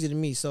what's crazy to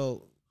me.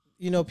 So,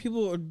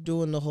 people are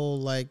doing the whole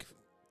like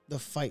the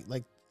fight.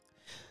 Like,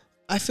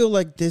 I feel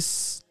like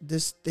this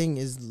thing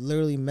is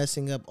literally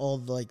messing up all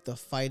the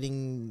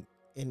fighting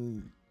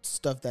and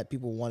stuff that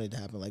people wanted to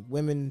happen. Like,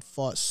 women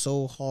fought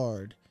so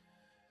hard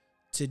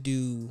to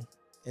do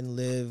and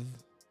live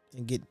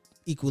and get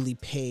equally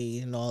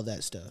paid and all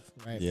that stuff,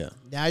 right? Yeah.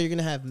 Now you're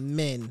gonna have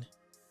men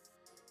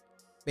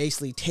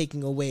basically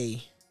taking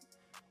away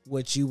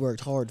what you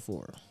worked hard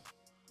for.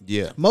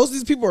 Yeah. Most of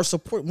these people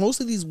are most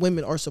of these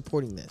women are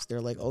supporting this.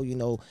 They're like, oh,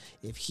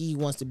 if he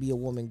wants to be a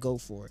woman, go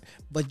for it.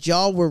 But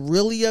y'all were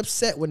really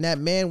upset when that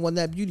man won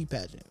that beauty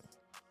pageant.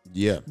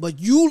 Yeah. But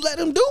you let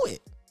him do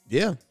it.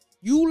 Yeah.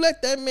 You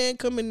let that man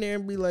come in there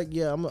and be like,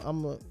 yeah, I'm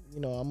a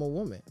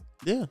woman.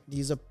 Yeah.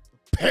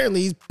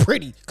 Apparently he's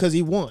pretty because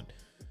he won.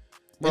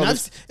 Bro,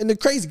 And the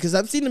crazy, because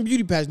I've seen the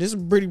beauty pageant. There's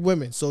some pretty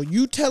women. So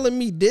you telling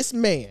me this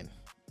man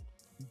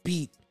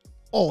beat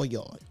all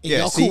y'all? And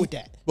y'all cool with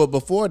that? But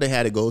before they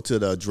had to go to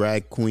the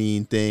drag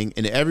queen thing,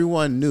 and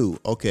everyone knew,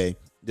 okay,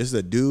 this is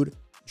a dude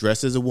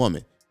dressed as a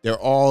woman. They're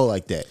all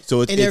like that.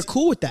 So they're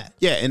cool with that.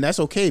 Yeah, and that's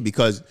okay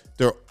because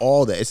they're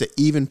all that. It's an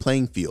even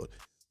playing field.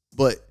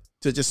 But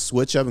to just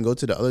switch up and go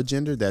to the other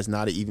gender, that's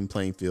not an even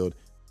playing field.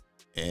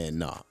 And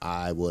no,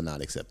 I will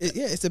not accept that.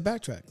 It's a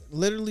backtrack.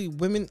 Literally,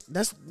 women.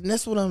 That's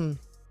what I'm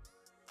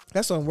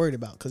worried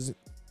about. Because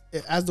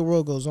as the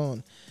world goes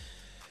on,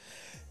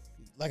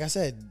 like I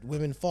said,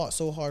 women fought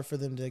so hard for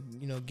them to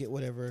get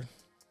whatever,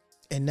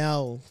 and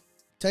now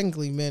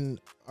technically men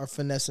are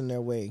finessing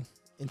their way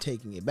and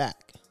taking it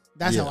back.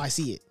 That's how I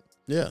see it.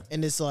 Yeah,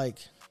 and it's like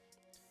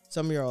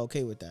some of you are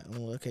okay with that.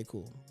 I'm like, okay,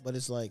 cool, but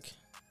it's like,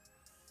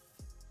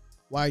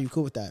 why are you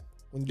cool with that?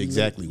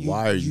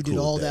 Why are you? You did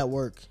all that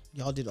work.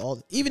 Y'all did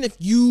all. Even if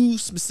you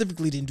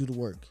specifically didn't do the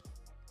work,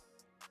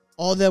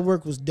 all that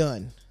work was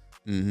done.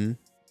 Mm-hmm.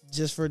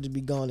 Just for it to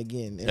be gone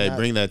again. And hey,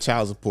 bring that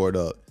child support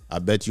up. I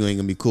bet you ain't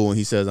gonna be cool when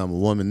he says I'm a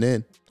woman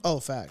then. Oh,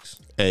 facts.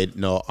 Hey,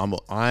 no,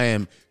 I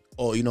am.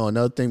 Oh,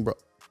 another thing, bro.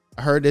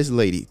 I heard this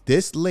lady.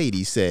 This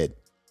lady said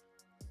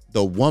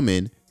the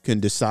woman can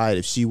decide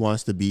if she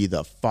wants to be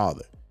the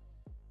father.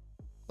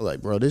 I'm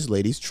like, bro, this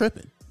lady's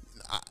tripping.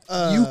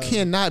 You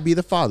cannot be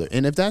the father.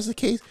 And if that's the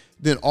case,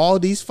 then all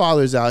these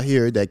fathers out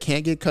here that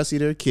can't get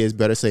custody of their kids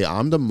better say,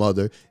 I'm the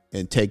mother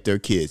and take their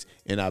kids.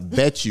 And I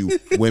bet you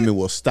women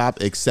will stop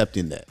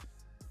accepting that.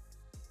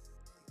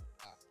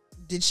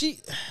 Did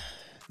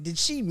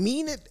she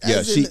mean it?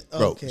 Yeah,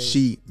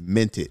 she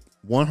meant it.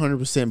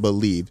 100%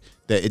 believed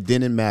that it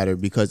didn't matter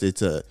because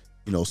it's a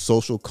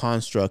social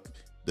construct,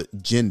 the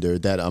gender,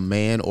 that a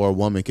man or a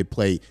woman could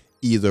play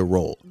either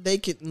role. They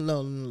can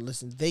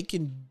listen. They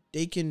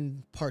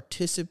can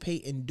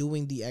participate in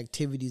doing the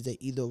activities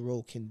that either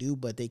role can do,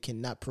 but they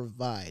cannot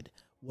provide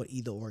what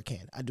either or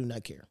can. I do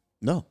not care.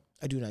 No,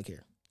 I do not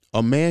care.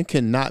 A man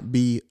cannot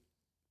be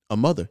a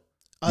mother.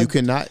 You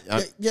cannot.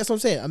 Yes, what I'm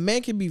saying. A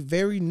man can be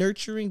very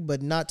nurturing,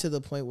 but not to the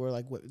point where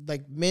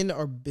like men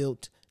are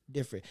built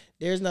different.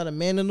 There's not a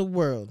man in the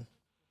world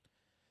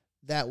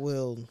that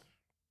will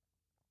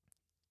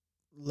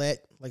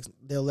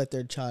they'll let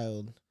their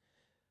child,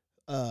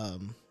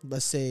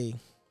 let's say,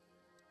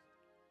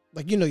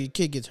 your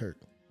kid gets hurt,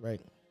 right?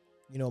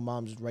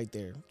 Mom's right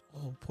there.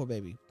 Oh, poor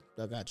baby,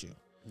 I got you.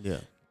 Yeah.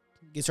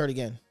 Gets hurt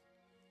again.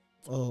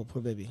 Oh,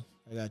 poor baby,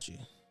 I got you.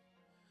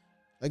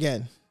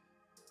 Again.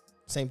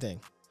 Same thing.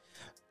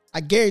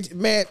 I guarantee,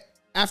 man,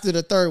 after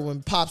the third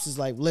one, Pops is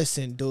like,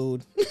 listen,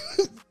 dude,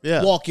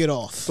 walk it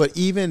off. But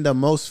even the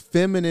most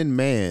feminine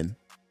man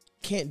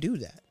can't do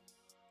that.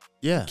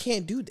 Yeah.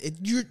 Can't do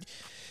that.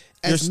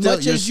 As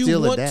much as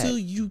you want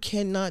to, you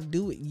cannot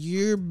do it.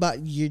 Your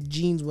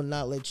genes will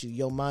not let you.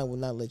 Your mind will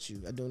not let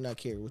you. I do not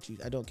care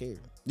I don't care.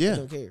 Yeah. I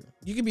don't care.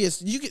 You can be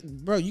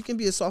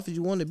as soft as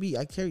you want to be.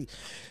 I care.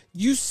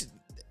 It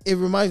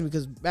reminds me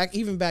because back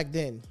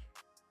then,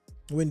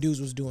 when dudes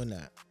was doing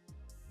that,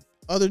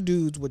 other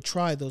dudes would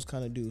try those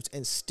kind of dudes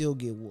and still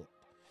get whooped.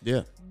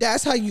 Yeah.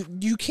 That's how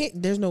you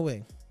can't. There's no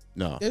way.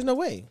 No. There's no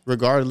way.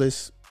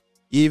 Regardless,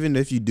 even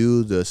if you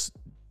do the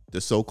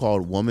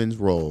so-called woman's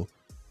role,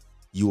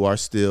 you are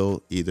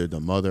still either the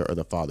mother or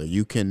the father.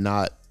 You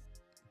cannot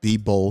be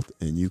both,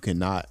 and you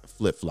cannot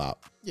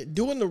flip-flop. Yeah,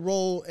 doing the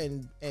role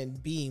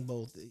and being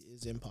both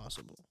is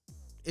impossible.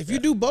 If you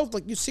do both,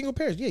 like you're single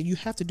parents, you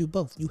have to do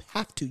both. You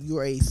have to.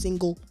 You're a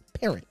single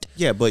parent.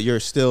 Yeah, but you're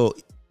still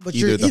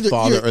either the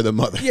father or the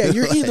mother. Yeah,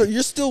 you're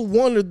you're still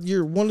one or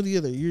the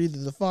other. You're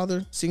either the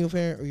father, single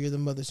parent, or you're the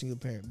mother, single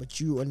parent. But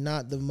you are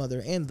not the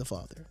mother and the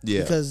father.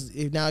 Yeah. Because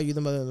if now you're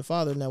the mother and the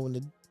father, now when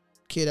the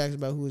kid asks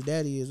about who his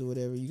daddy is or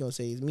whatever, you're gonna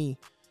say it's me.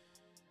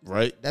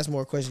 Right. That's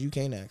more questions you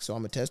can't ask. So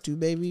I'm a test tube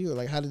baby, or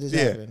like how did this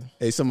happen?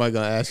 Hey, somebody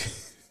gonna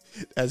ask.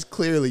 That's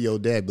clearly your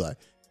dad. Be like,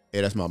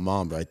 hey, that's my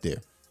mom right there.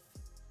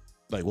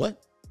 Like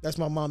what? That's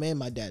my mom and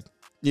my dad.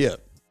 Yeah.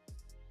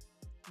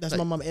 That's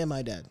my mom and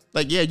my dad.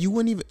 Like, yeah, you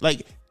wouldn't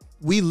even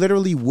we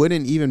literally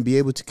wouldn't even be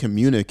able to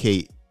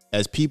communicate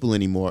as people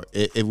anymore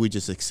if we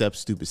just accept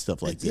stupid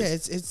stuff like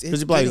this. Yeah,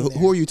 it's like,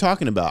 who are you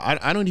talking about?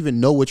 I don't even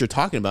know what you're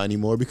talking about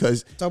anymore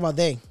because talk about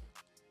they.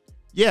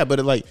 Yeah, but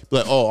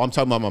oh, I'm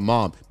talking about my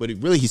mom. But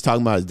he's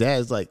talking about his dad.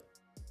 It's like,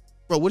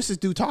 bro, what is this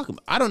dude talking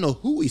about? I don't know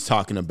who he's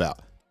talking about.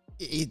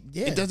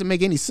 It doesn't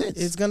make any sense.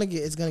 It's gonna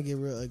get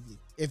real ugly.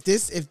 If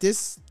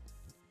this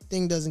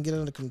thing doesn't get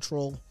under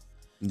control,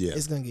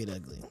 it's gonna get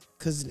ugly.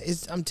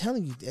 Cause I'm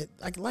telling you,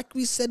 like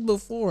we said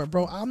before,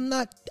 bro.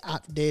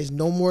 There's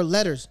no more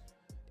letters.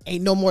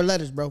 Ain't no more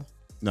letters, bro.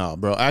 No,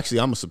 bro. Actually,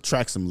 I'm gonna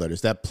subtract some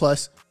letters. That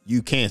plus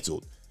you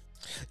canceled.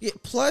 Yeah,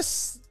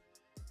 plus.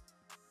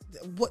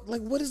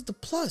 What is the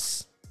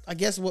plus? I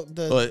guess what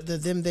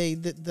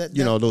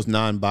those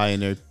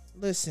non-binary.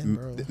 Listen,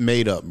 bro.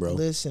 Made up, bro.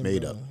 Listen,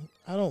 made bro. up.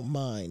 I don't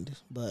mind,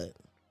 but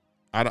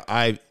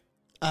I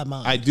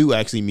mind. I do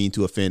actually mean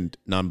to offend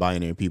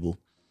non-binary people.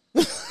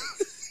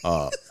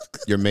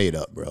 You're made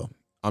up, bro.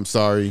 I'm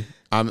sorry.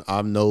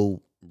 I'm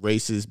no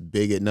racist,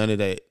 bigot, none of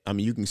that. I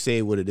mean, you can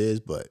say what it is,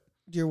 but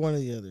you're one or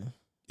the other.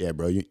 Yeah,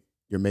 bro.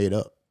 You're made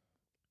up.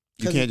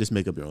 You can't just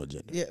make up your own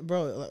gender. Yeah,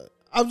 bro.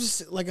 I'm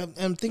just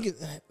I'm thinking.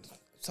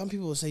 Some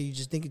people will say you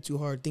just thinking too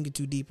hard, thinking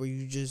too deep, or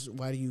you just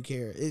why do you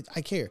care?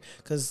 I care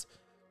because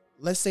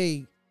let's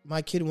say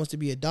my kid wants to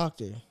be a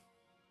doctor,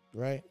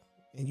 right?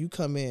 And you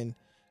come in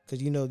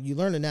because you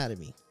learn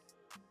anatomy.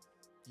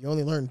 You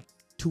only learn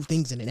 2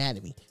 things in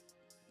anatomy.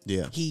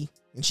 Yeah, he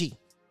and she,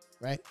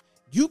 right?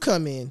 You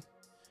come in,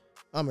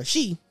 I'm a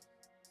she,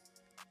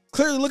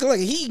 clearly looking like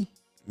a he.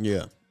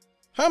 Yeah.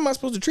 How am I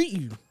supposed to treat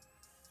you?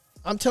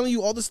 I'm telling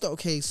you all this stuff.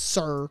 Okay,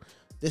 sir,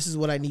 this is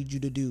what I need you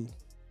to do.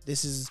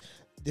 This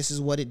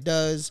is what it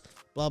does.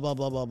 Blah blah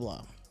blah blah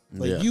blah.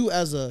 But you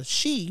as a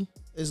she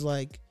is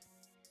like,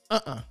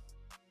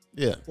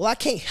 Yeah. Well, I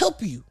can't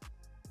help you.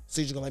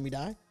 So you're just gonna let me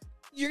die?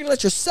 You're gonna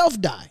let yourself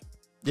die.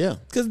 Yeah.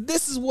 Because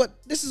this is what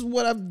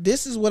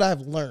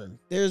I've learned.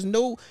 There's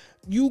no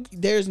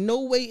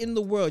way in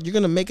the world you're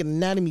gonna make an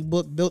anatomy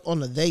book built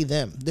on a they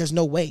them. There's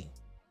no way.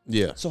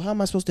 Yeah. So how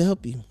am I supposed to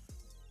help you?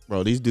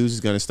 Bro, these dudes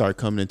is gonna start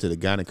coming into the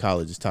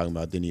gynecologist talking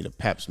about they need a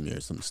pap smear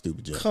or some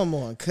stupid junk. Come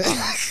on, come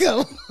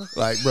on.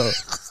 Like, bro,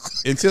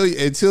 until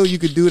you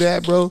could do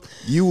that, bro,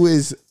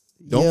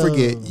 don't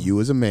forget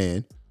you as a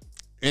man.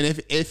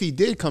 And if he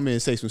did come in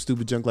and say some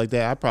stupid junk like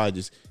that, I'd probably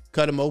just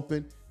cut him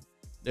open.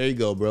 There you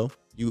go, bro.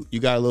 You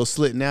got a little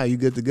slit now. You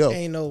good to go.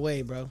 Ain't no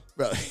way, bro.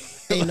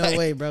 Ain't no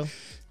way, bro.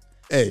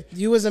 Hey,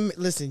 you as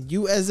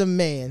a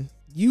man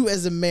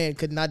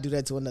could not do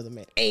that to another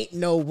man. Ain't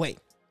no way.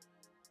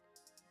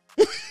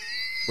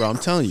 Bro, I'm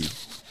telling you.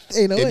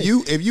 Ain't no way.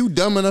 If you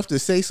dumb enough to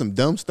say some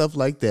dumb stuff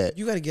like that,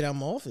 you got to get out of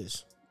my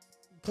office.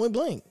 Point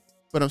blank.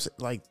 But I'm saying,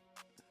 like,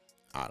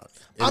 I don't.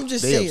 I'm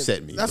just they saying.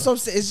 Upset me. That's bro. what I'm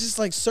saying. It's just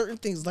like certain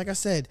things. Like I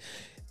said,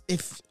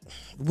 if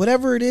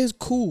whatever it is,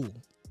 cool.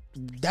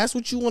 That's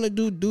what you want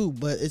to do.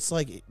 But it's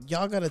like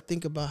y'all got to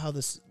think about how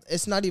this.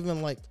 It's not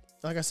even like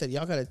I said.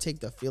 Y'all got to take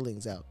the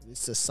feelings out.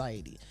 It's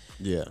society.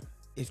 Yeah.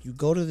 If you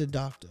go to the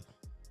doctor,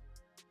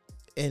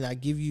 and I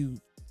give you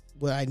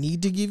what I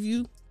need to give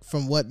you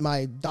from what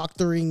my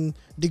doctoring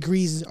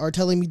degrees are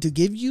telling me to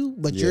give you,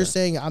 but you're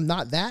saying I'm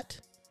not that,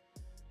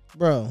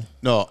 bro.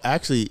 No,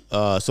 actually,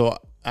 so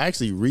I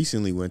actually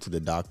recently went to the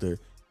doctor,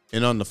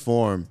 and on the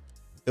form,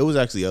 it was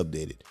actually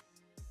updated.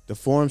 The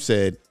form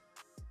said,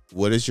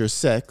 "What is your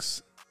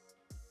sex?"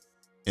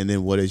 and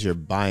then what is your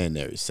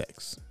binary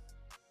sex?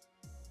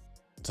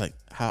 It's like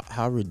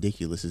how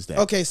ridiculous is that?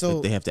 Okay, so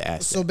that they have to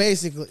ask. So that.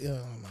 basically,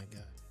 oh my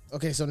god.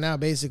 Okay, so now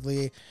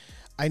basically,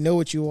 I know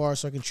what you are,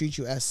 so I can treat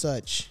you as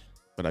such.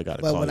 But I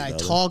gotta. But call when you I the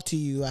other. talk to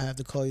you, I have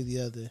to call you the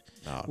other,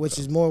 which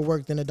is more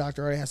work than a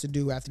doctor already has to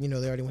do after they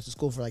already went to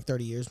school for like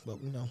 30 years. But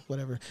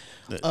whatever.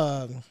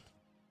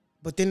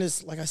 But then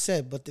it's like I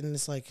said. But then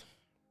it's like,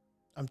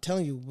 I'm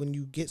telling you, when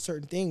you get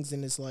certain things,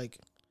 and it's like,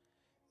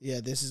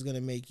 yeah, this is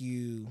gonna make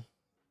you,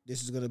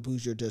 this is gonna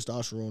boost your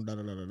testosterone, da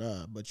da da da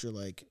da. But you're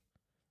like,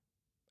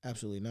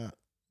 absolutely not.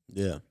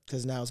 Yeah.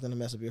 Because now it's gonna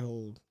mess up your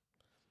whole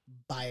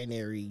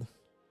binary.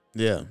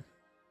 Yeah.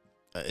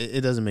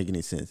 It doesn't make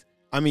any sense.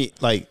 I mean,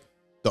 like,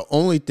 the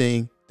only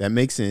thing that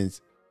makes sense,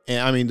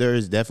 and I mean, there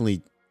is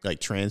definitely like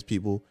trans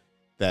people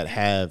that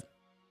have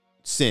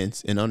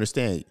sense and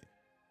understand.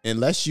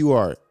 Unless you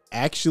are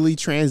actually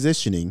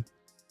transitioning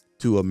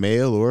to a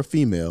male or a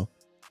female,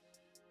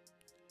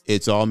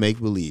 it's all make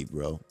believe,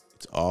 bro.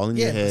 It's all in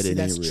your head and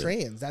that's in your real.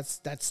 trans.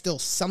 That's still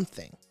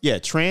something. Yeah,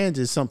 trans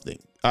is something.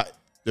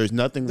 There's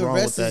nothing wrong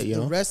with that.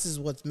 The rest is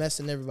what's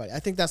messing everybody. I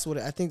think that's what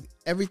I think.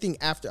 Everything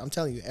after, I'm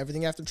telling you,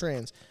 everything after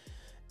trans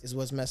is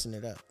what's messing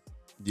it up.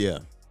 Yeah,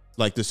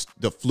 like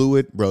the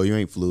fluid, bro. You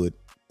ain't fluid.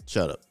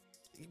 Shut up.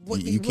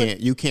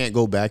 You can't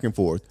go back and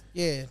forth.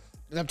 Yeah,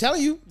 and I'm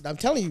telling you,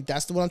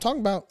 that's what I'm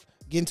talking about.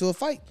 Get into a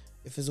fight.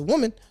 If it's a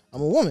woman,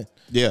 I'm a woman.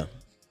 Yeah.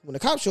 When the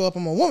cops show up,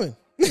 I'm a woman.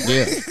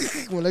 Yeah.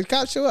 When the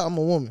cops show up, I'm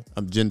a woman.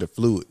 I'm gender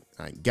fluid.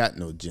 I ain't got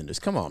no genders.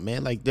 Come on,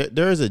 man. Like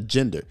there is a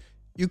gender.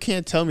 You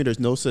can't tell me there's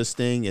no such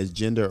thing as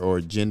gender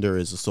or gender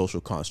is a social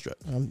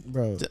construct.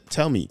 Bro.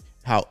 Tell me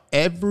how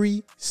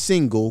every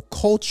single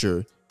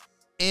culture,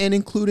 and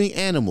including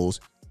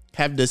animals,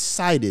 have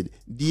decided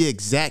the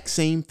exact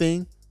same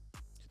thing,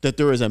 that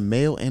there is a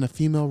male and a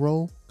female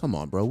role. Come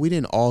on, bro. We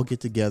didn't all get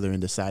together and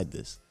decide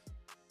this.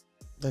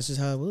 That's just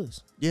how it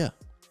was. Yeah.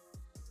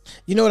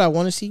 You know what I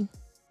want to see?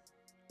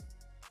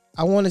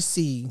 I want to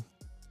see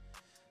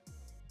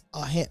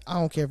I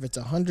don't care if it's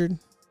 100,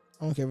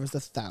 I don't care if it's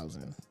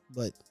 1,000,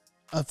 but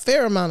a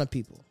fair amount of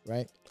people,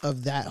 right,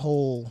 of that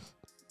whole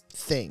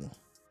thing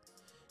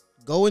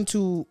go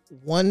into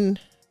one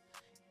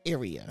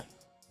area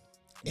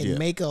and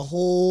make a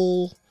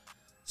whole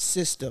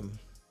system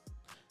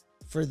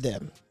for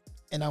them.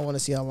 And I want to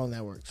see how long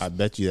that works. I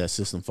bet you that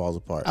system falls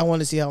apart. I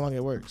want to see how long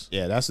it works.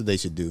 Yeah, that's what they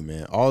should do,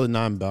 man. All the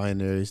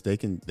non-binaries, they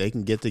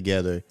can get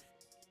together.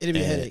 It'll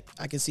be a headache.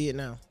 I can see it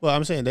now. Well,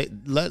 I'm saying they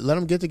let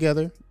them get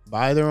together,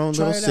 buy their own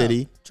little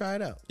city. Try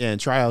it out. Yeah,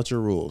 and try out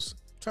your rules.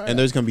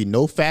 There's going to be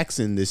no facts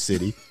in this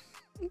city.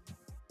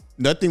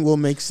 Nothing will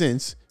make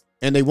sense,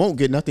 and they won't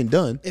get nothing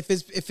done. If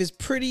it's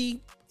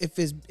pretty, if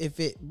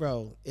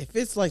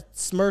it's like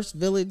Smurfs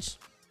Village,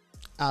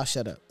 I'll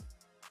shut up.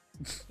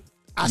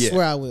 I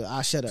swear I will.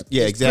 I'll shut up.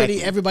 Yeah, it's exactly.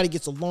 Pretty, everybody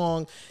gets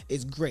along.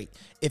 It's great.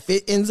 If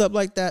it ends up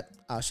like that,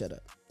 I'll shut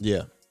up.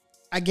 Yeah.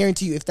 I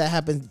guarantee you, if that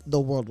happens, the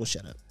world will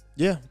shut up.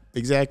 Yeah,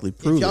 exactly.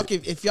 Prove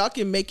if y'all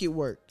can make it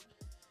work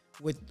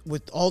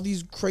with all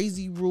these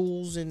crazy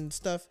rules and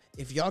stuff,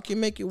 if y'all can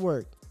make it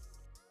work,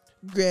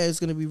 yeah, it's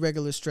gonna be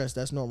regular stress.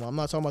 That's normal. I'm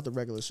not talking about the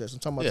regular stress. I'm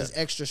talking about this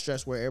extra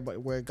stress where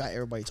it got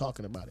everybody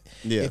talking about it.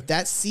 Yeah. If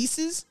that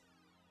ceases,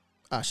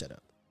 I'll shut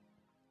up.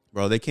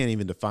 Bro, they can't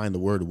even define the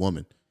word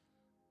woman.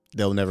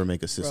 They'll never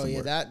make a system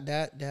work.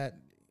 That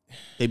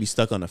They be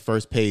stuck on the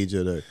first page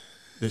of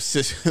the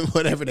system,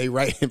 whatever they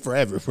write in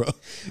forever, bro.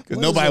 Because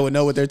nobody would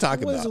know what they're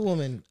talking about. What is a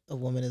woman? A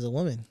woman is a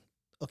woman.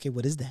 Okay,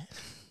 what is that?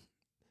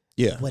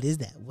 Yeah. What is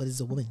that? What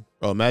is a woman?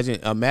 Bro,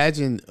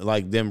 imagine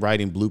like them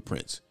writing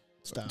blueprints.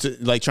 Stop.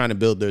 Like trying to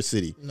build their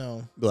city.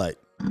 No. Like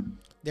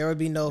there would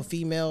be no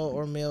female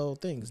or male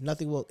things.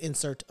 Nothing will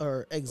insert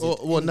or exit.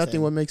 Well,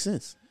 nothing would make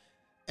sense.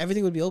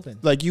 Everything would be open.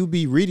 Like you'd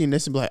be reading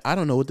this and be like, I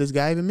don't know what this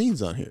guy even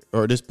means on here,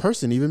 or this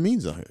person even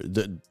means on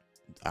here.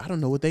 I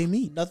don't know what they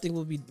mean. Nothing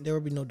will be. There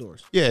will be no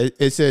doors. Yeah,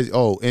 it says,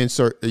 oh,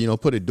 insert.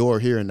 Put a door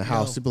here in the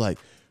house. It'd be like,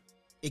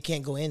 it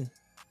can't go in.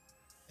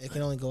 It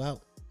can only go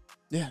out.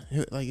 Yeah,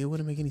 like it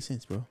wouldn't make any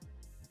sense, bro.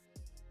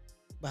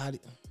 But how do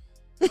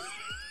you...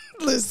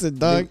 Listen,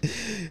 dog.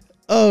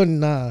 Oh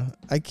nah,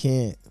 I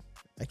can't.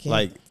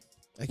 Like,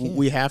 I can't.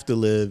 We have to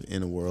live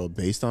in a world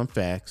based on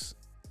facts.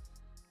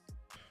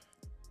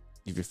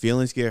 If your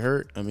feelings get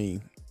hurt, I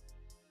mean,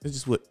 it's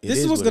just what. This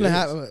is what's gonna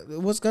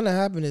happen. What's gonna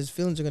happen is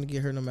feelings are gonna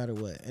get hurt no matter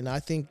what, and I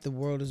think the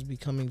world is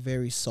becoming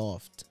very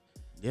soft.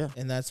 Yeah,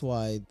 and that's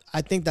why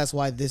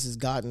this has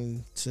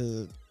gotten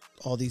to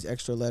all these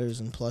extra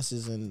letters and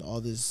pluses and all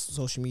this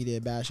social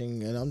media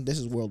bashing, and this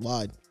is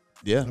worldwide.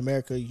 Yeah,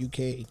 America,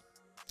 UK,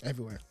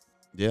 everywhere.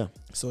 Yeah.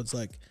 So it's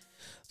like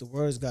the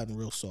world has gotten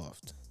real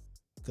soft.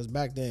 Because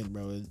back then,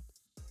 bro,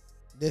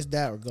 this,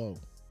 that, or go.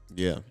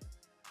 Yeah.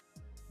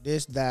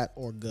 This, that,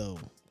 or go.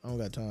 I don't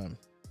got time.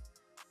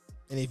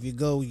 And if you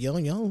go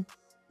young.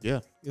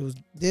 Yeah. It was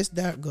this,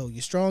 that, go.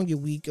 You're strong, you're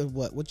weak, or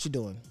what? What you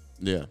doing?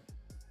 Yeah.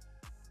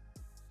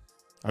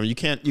 I mean, you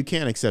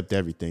can't accept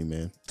everything,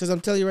 man. Because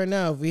I'm telling you right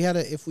now, if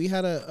we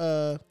had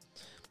a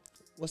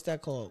what's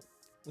that called?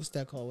 What's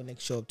that called when they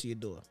show up to your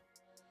door?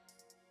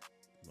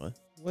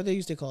 What they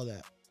used to call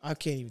that? I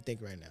can't even think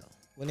right now.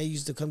 When they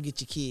used to come get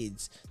your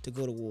kids to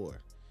go to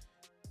war.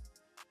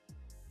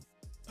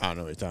 I don't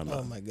know what you're talking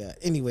about. Oh my God.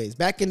 Anyways,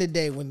 back in the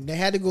day when they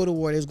had to go to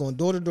war, they was going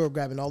door to door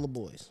grabbing all the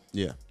boys.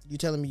 Yeah. You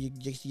telling me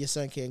your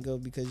son can't go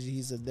because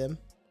he's a them?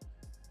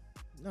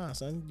 Nah,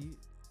 son.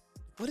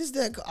 What is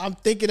that? I'm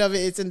thinking of it.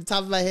 It's in the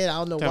top of my head. I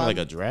don't know why. Like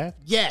a draft?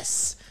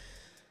 Yes.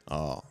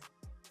 Oh.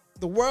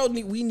 The world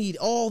we need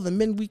all the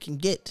men we can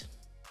get.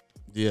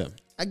 Yeah.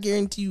 I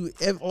guarantee you,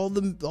 all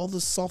the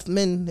soft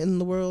men in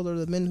the world, or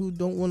the men who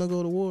don't want to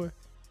go to war,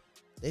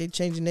 they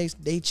changing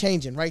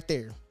right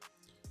there,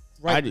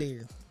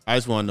 there. I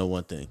just want to know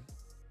one thing,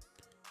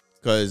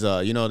 because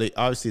they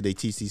obviously they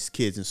teach these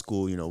kids in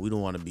school. We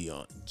don't want to be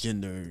on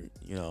gender.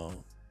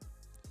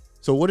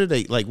 So what do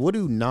they like? What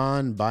do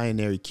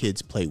non-binary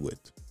kids play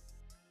with?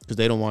 Because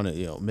they don't want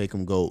to make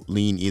them go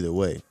lean either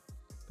way.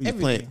 You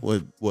playing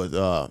with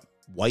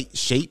white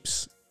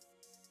shapes?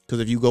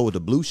 Because if you go with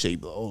the blue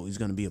shape, he's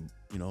gonna be a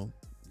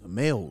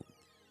male.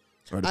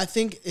 I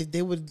think if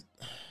they would.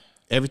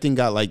 Everything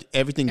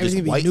just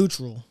white. Be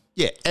neutral.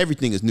 Yeah,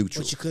 everything is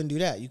neutral. But you couldn't do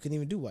that. You couldn't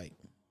even do white.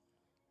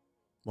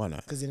 Why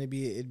not? Because then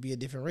it'd be a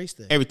different race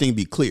then. Everything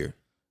be clear.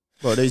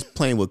 Bro, they're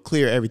playing with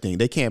clear everything.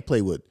 They can't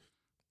play with,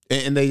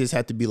 and they just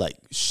have to be like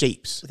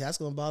shapes. But that's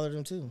gonna bother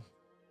them too.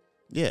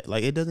 Yeah,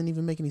 like it doesn't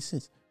even make any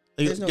sense.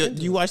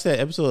 You watch that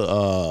episode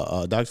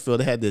of Dr. Phil?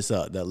 They had this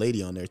that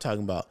lady on there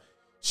talking about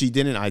she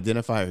didn't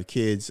identify her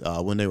kids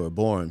when they were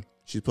born.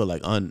 She put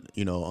like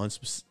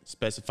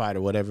unspecified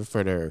or whatever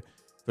for their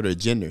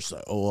gender. She's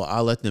like,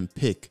 I'll let them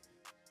pick,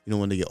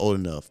 when they get old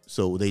enough.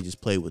 So they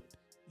just play with,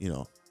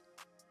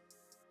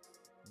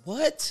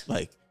 What?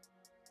 Like,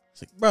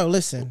 bro,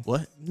 listen.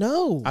 What?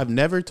 No. I've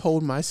never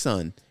told my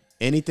son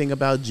anything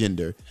about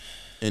gender,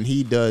 and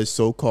he does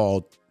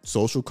so-called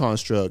social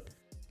construct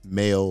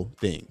male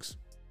things.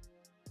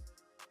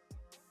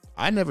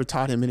 I never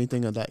taught him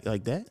anything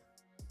like that.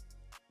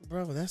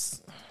 Bro,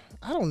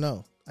 I don't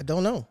know. I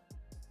don't know.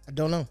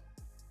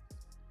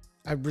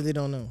 I really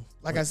don't know.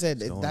 Like I said,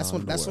 that's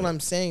what I'm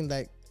saying.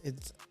 Like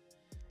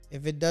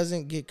if it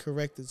doesn't get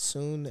corrected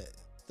soon,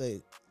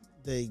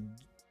 the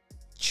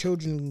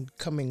children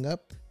coming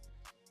up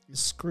is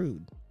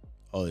screwed.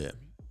 Oh yeah.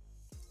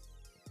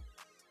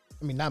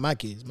 I mean, not my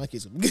kids. My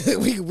kids,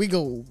 we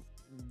know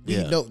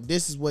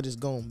this is what it's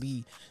gonna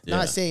be. Yeah.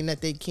 Not saying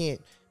that they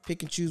can't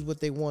pick and choose what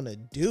they want to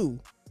do.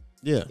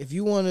 Yeah. If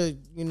you want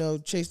to,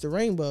 chase the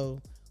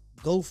rainbow,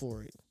 go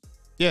for it.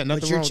 Yeah,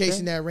 nothing but you're wrong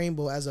chasing with that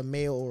rainbow as a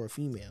male or a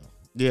female.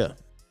 Yeah.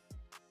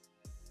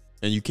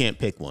 And you can't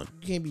pick one.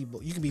 You can't be.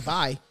 You can be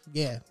bi.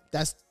 Yeah,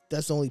 that's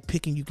the only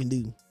picking you can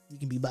do. You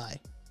can be bi.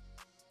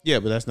 Yeah,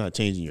 but that's not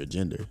changing your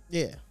gender.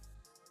 Yeah,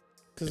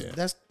 because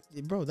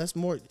that's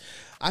more.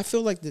 I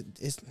feel like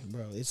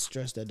it's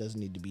stress that doesn't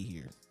need to be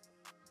here.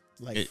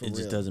 Like it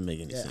just doesn't make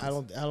any sense. I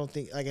don't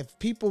think like if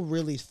people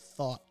really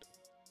thought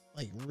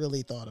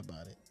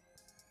about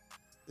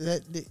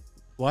it.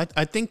 Well,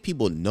 I think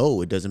people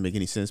know it doesn't make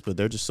any sense, but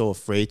they're just so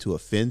afraid to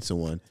offend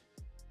someone,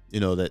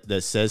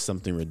 that says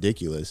something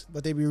ridiculous.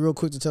 But they be real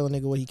quick to tell a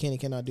nigga what he can and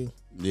cannot do.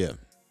 Yeah.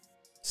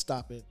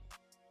 Stop it.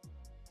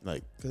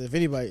 Like,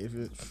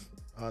 because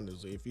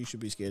honestly, if you should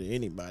be scared of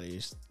anybody,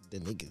 it's the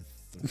niggas.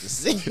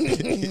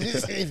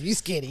 If you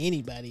scared of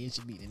anybody, it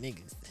should be the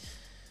niggas.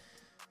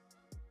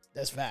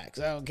 That's facts.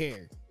 I don't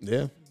care.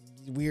 Yeah.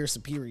 We're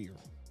superior.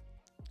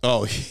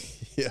 Oh,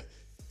 yeah.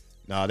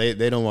 No,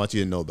 they don't want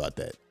you to know about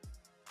that.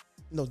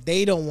 No,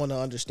 they don't want to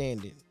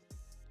understand it.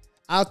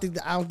 I don't think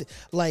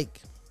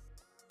like,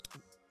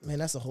 man,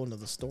 that's a whole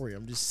nother story.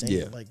 I'm just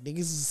saying, like, niggas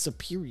is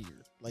superior.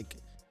 Like,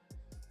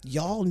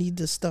 y'all need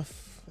the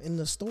stuff in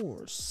the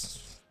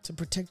stores to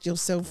protect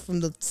yourself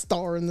from the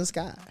star in the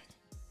sky.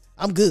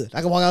 I'm good.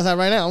 I can walk outside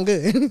right now. I'm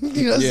good. You know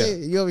what I'm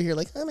saying? You over here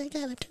like, oh my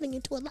God, I'm turning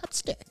into a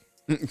lobster.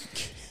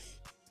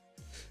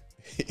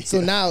 So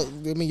now,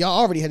 I mean, y'all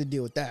already had to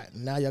deal with that.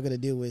 Now y'all got to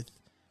deal with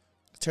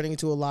turning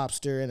into a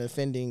lobster and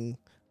offending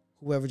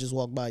whoever just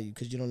walked by you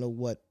because you don't know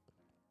what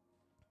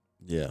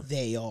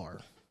they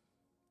are.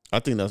 I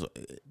think that's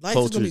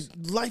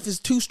life is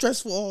too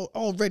stressful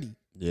already.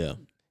 Yeah.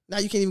 Now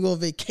you can't even go on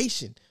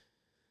vacation.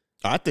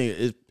 I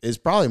think it's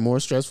probably more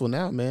stressful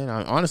now, man.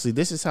 Honestly,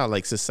 this is how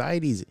like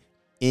societies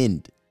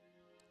end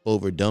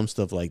over dumb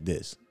stuff like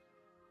this.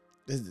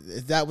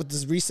 Is that what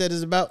this reset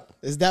is about?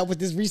 Is that what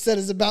this reset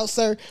is about,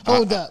 sir?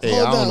 Hold up. I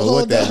don't know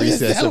what that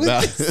reset's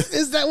about.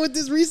 Is that what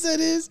this reset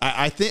is?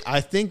 I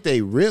think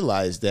they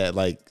realize that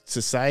like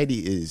society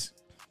is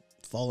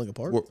falling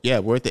apart.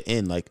 We're at the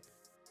end. Like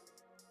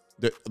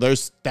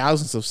there's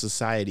thousands of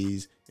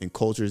societies and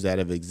cultures that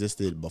have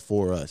existed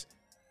before us,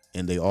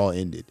 and they all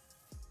ended.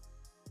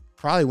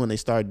 Probably when they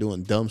started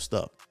doing dumb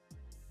stuff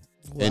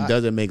and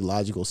doesn't make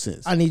logical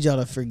sense. I need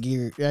y'all to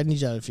figure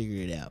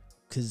it out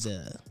because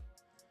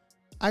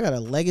I got a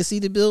legacy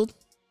to build,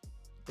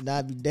 and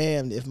I'd be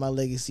damned if my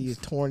legacy is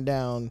torn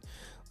down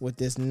with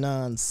this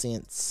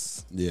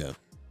nonsense. Yeah.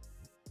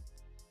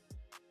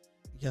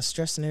 Y'all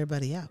stressing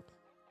everybody out.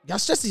 Y'all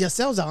stressing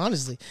yourselves out,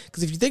 honestly.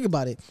 Because if you think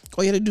about it,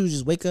 all you have to do is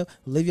just wake up,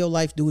 live your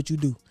life, do what you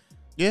do.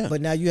 Yeah.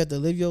 But now you have to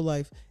live your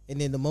life,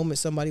 and then the moment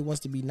somebody wants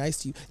to be nice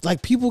to you,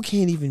 like people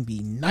can't even be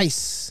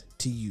nice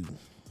to you.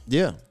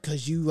 Yeah.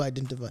 Because you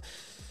identify.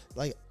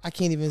 Like, I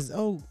can't even,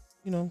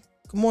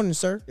 good morning,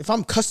 sir. If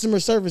I'm customer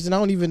service and I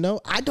don't even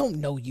know, I don't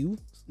know you.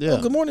 Yeah.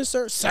 Oh, good morning,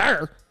 sir.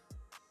 Sir.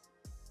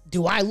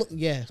 Do I look?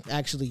 Yeah,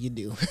 actually you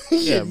do.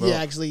 Yeah, bro.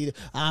 Yeah, actually you do.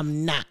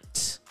 I'm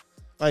not.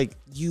 Like,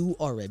 you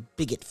are a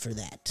bigot for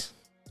that.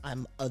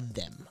 I'm a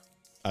them.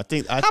 I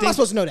think How am I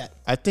supposed to know that?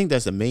 I think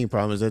that's the main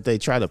problem is that they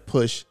try to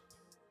push,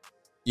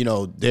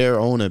 their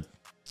own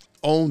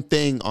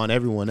thing on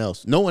everyone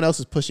else. No one else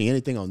is pushing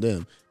anything on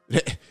them,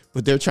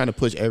 but they're trying to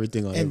push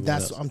everything on everyone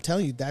else. I'm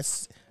telling you,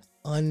 that's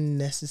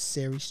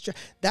unnecessary stress.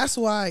 That's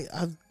why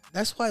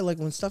like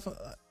when stuff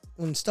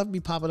be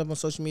popping up on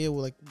social media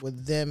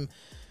with them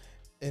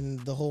and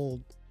the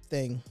whole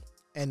thing,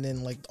 and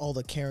then like all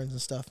the Karens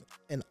and stuff,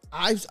 and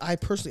I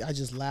personally I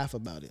just laugh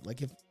about it.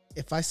 Like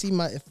if I see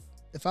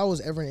if I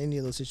was ever in any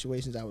of those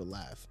situations, I would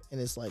laugh,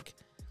 and it's like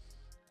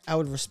I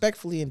would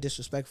respectfully and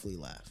disrespectfully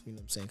laugh. You know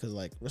what I'm saying? Because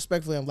like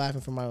respectfully, I'm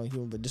laughing for my own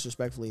humor, but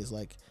disrespectfully is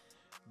like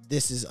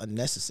this is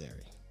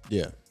unnecessary.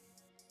 Yeah.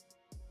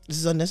 This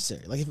is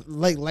unnecessary.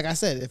 Like I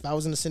said, if I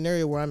was in a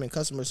scenario where I'm in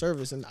customer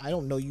service and I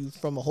don't know you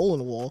from a hole in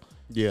the wall,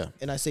 yeah,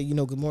 and I say,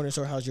 good morning,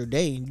 sir, how's your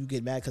day? And you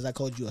get mad because I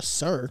called you a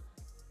sir.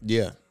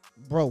 Yeah.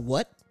 Bro,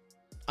 what?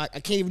 I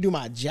can't even do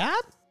my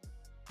job?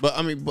 But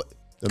I mean,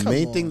 the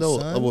main thing though,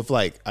 son, with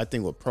like, I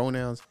think with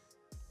pronouns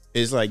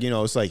is like,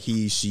 it's like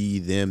he, she,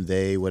 them,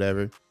 they,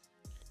 whatever.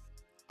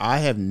 I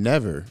have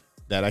never,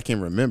 that I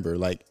can remember,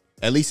 like,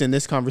 at least in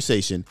this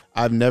conversation,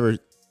 I've never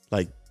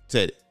like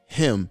said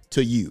him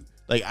to you.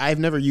 Like, I've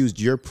never used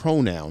your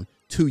pronoun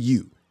to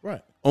you.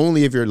 Right.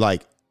 Only if you're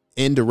like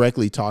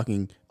indirectly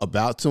talking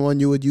about someone,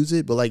 you would use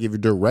it. But like if you're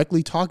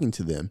directly talking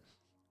to them,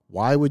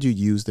 why would you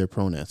use their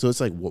pronoun? So it's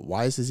like,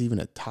 why is this even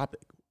a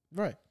topic?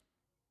 Right.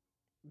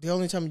 The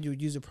only time you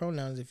would use a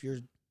pronoun is if you're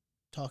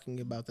talking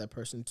about that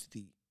person to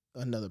the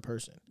another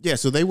person. Yeah,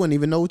 so they wouldn't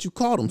even know what you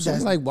called them. So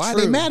That's I'm like, why are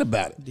true. they mad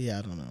about it? Yeah,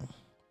 I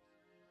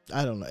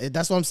don't know.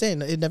 That's what I'm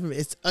saying.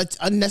 It's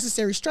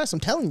unnecessary stress. I'm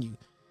telling you.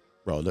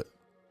 Bro, look.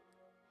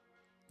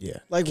 Yeah.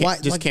 Like, why?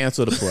 Just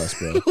cancel the plus,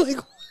 bro.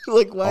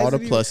 like why? All the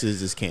is it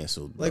pluses is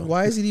canceled, bro. Like,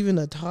 why is it even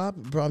a top,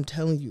 bro? I'm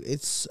telling you,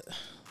 it's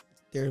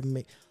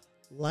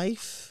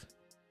life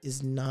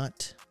is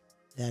not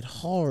that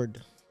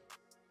hard.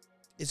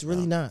 It's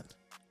really not.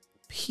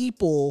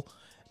 People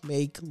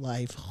make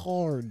life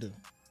hard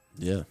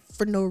Yeah.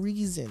 for no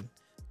reason.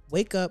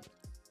 Wake up,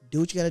 do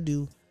what you gotta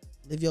do,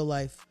 live your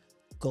life,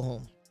 go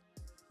home.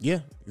 Yeah,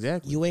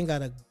 exactly. You ain't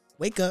gotta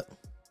wake up,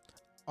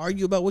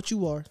 argue about what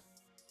you are,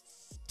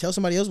 tell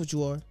somebody else what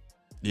you are,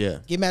 Yeah.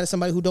 get mad at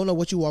somebody who don't know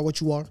what you are.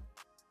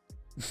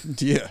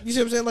 Yeah. You see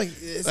what I'm saying? Like,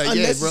 it's Like,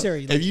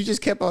 unnecessary. Yeah, bro. If you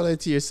just kept all that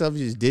to yourself,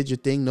 you just did your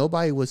thing,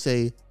 nobody would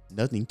say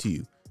nothing to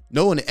you.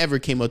 No one ever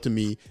came up to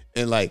me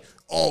and like,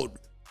 oh,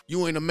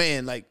 you ain't a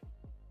man. Like,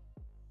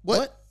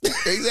 what?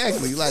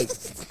 Exactly. Like,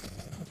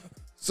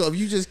 so if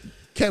you just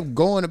kept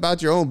going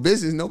about your own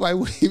business, nobody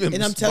would even.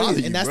 And I'm telling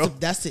you, and bro.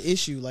 that's the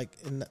issue. Like,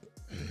 and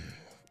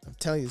I'm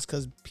telling you, it's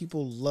because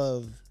people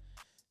love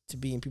to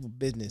be in people's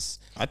business.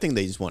 I think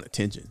they just want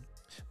attention.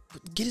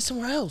 But get it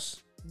somewhere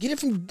else. Get it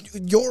from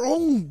your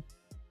own.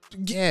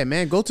 Yeah,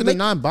 man. Go to the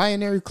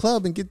non-binary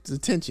club and get the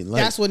attention.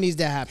 Like, That's what needs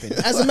to happen.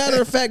 As a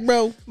matter of fact,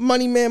 bro,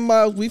 Money Man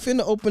Miles, we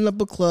finna open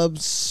up a club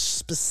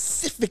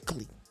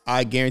specifically.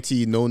 I guarantee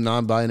you, no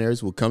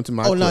non-binaries will come to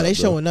my club. Oh no, they bro.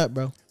 showing up,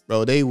 bro.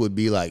 Bro, they would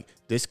be like,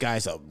 this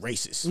guy's a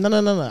racist.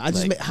 No. I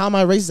just how am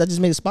I racist? I just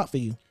made a spot for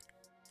you.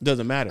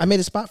 Doesn't matter. I made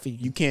a spot for you.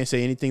 You can't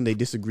say anything they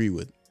disagree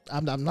with.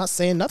 I'm not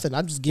saying nothing.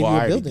 I just give Well, you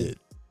I a already building. did.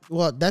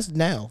 Well, that's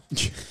now.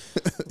 Yeah.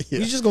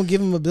 You're just gonna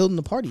give them a building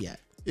to party at.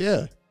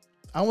 Yeah.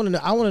 I want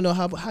to know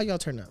how y'all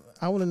turn out.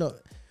 I want to know.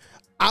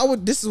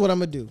 This is what I'm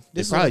gonna do.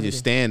 They probably just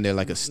stand there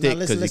like a stick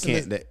because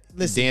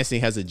listen. dancing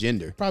has a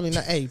gender. Probably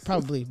not. Hey,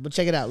 probably. But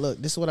check it out. Look,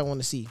 this is what I want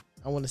to see.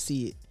 I want to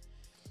see it.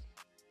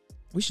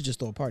 We should just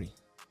throw a party.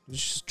 We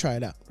should just try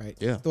it out, right?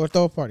 Yeah. Throw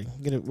a party.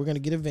 We're gonna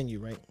get a venue,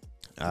 right?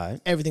 All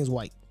right. Everything's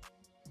white.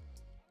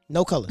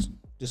 No colors.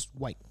 Just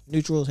white.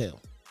 Neutral as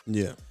hell.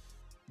 Yeah.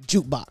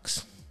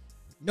 Jukebox.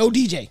 No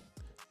DJ.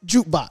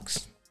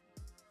 Jukebox.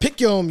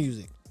 Pick your own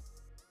music.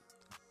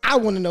 I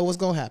want to know what's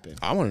gonna happen.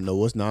 I want to know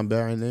what's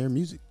non-binary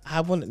music.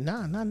 I want to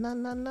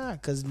nah,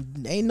 because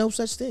ain't no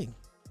such thing.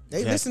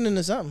 They listening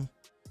to something.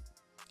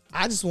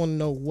 I just want to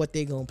know what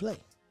they gonna play.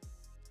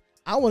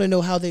 I want to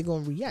know how they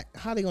gonna react,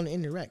 how they gonna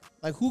interact.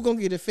 Like, who gonna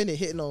get offended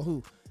hitting on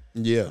who?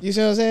 Yeah. You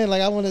see what I'm saying?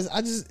 Like, hey.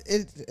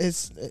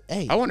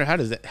 I wonder how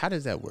does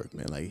that work,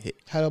 man? Like,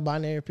 How do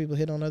binary people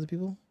hit on other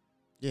people?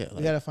 yeah. Like,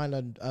 We gotta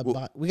find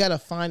we gotta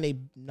find a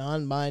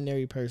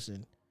non-binary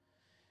person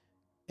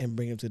and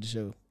bring them to the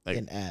show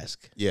and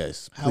ask,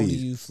 yes. how do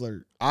please. you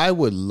flirt? I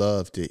would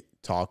love to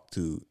talk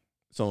to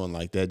someone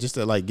like that just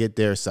to like get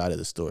their side of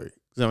the story.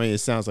 'Cause, I mean, it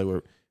sounds like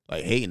we're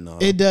like hating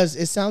on. It does.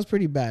 It sounds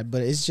pretty bad,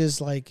 but it's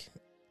just like,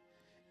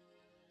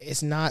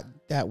 it's not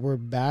that we're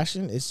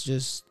bashing. It's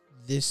just,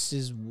 this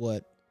is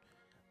what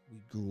we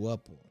grew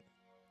up on.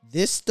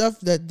 This stuff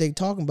that they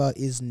talking about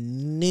is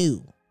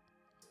new.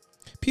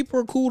 People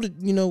are cool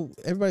to,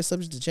 everybody's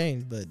subject to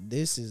change, but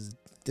this is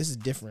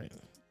different.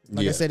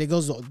 Like I said, it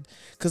goes,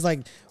 because like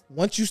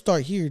once you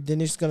start here,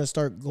 then it's gonna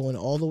start going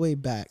all the way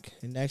back,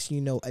 and next thing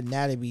you know,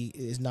 anatomy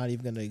is not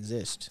even gonna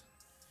exist,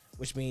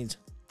 which means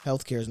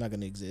healthcare is not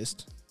gonna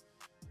exist.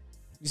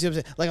 You see what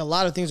I'm saying? Like, a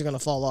lot of things are gonna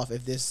fall off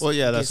if this that's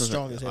gets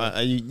strong as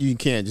hell. you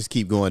can't just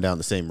keep going down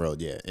the same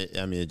road. Yeah,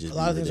 it just A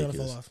lot of things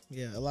ridiculous. are gonna fall off.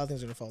 Yeah, a lot of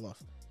things are gonna fall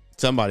off.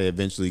 Somebody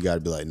eventually got to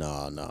be like,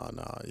 nah,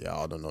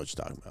 y'all don't know what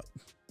you're talking about.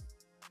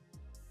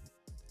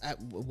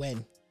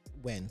 When?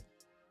 I ain't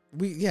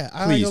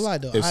Please, gonna lie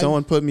though. if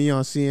someone put me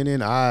on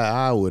CNN,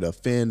 I would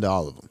offend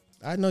all of them.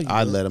 I know you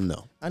I'd would. let them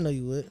know. I know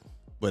you would.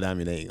 But I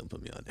mean, they ain't gonna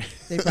put me on there.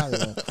 They probably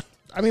won't.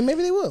 I mean,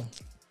 maybe they will.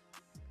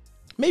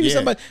 Maybe Yeah.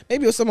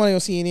 somebody on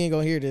CNN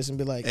gonna hear this and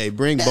be like, Hey,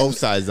 bring both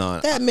sides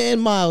on. that man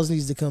Miles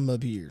needs to come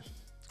up here.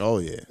 Oh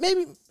yeah.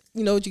 Maybe,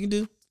 you know what you can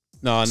do?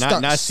 No,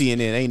 not CNN.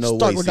 Ain't no way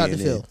Start with CNN. Dr.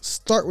 Phil.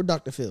 Start with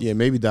Dr. Phil. Yeah,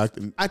 maybe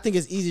Dr. I think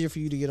it's easier for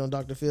you to get on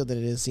Dr. Phil than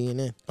it is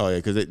CNN. Oh yeah,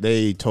 because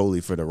they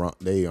totally for the wrong.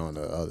 They on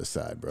the other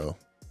side, bro.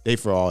 They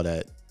for all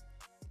that.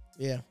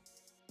 Yeah.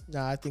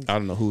 Nah, I think I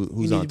don't know who's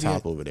need on to be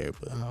top over there,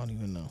 but I don't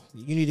even know.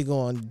 You need to go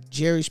on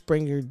Jerry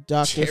Springer,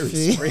 Dr. Jerry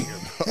Phil. Springer,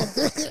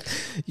 bro.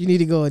 You need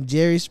to go on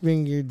Jerry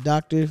Springer,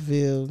 Dr.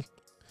 Phil.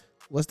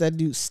 What's that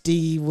dude?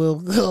 Steve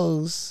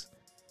Wilkos.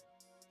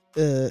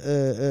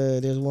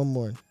 There's one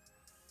more.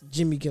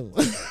 Jimmy Kimmel.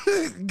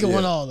 Go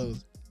on all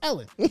those.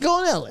 Ellen.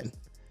 Go on Ellen.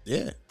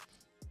 Yeah.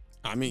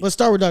 I mean, Let's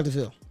start with Dr.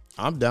 Phil.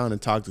 I'm down to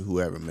talk to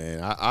whoever,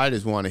 man. I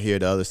just want to hear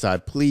the other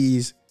side.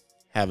 Please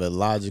have a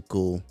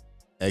logical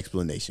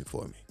explanation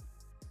for me.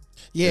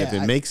 Yeah. If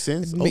it makes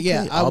sense, okay.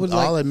 yeah,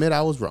 I'll admit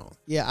I was wrong.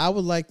 Yeah, I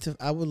would like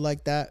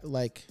that,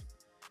 like,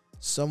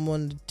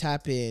 someone to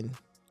tap in,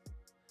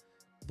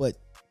 but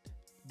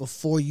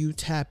before you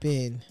tap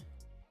in,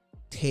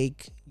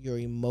 take your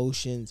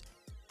emotions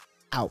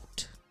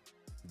out.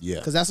 Yeah.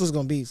 Because that's what's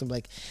going to be. So I'm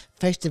like,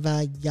 first of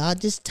all, y'all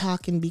just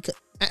talking because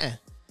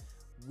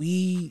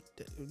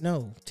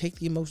take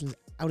the emotions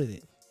out of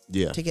it.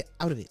 Yeah. Take it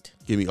out of it.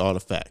 Give me all the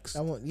facts.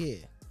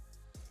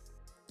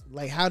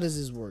 Like, how does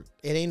this work?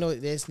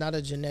 It's not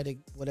a genetic,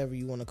 whatever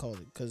you want to call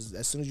it. Because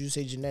as soon as you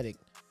say genetic,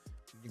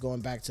 you're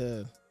going back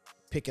to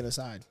picking a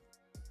side.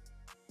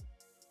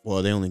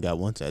 Well, they only got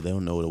one side. They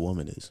don't know what a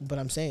woman is. But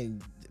I'm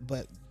saying,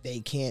 they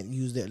can't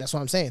use that's what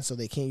I'm saying. So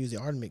they can't use the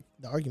argument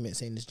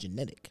saying it's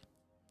genetic.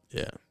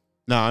 Yeah.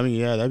 No, I mean,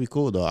 yeah, that'd be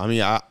cool though. I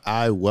mean,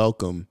 I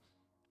welcome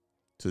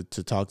to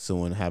talk to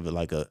someone and have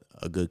like a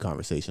good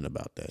conversation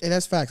about that. And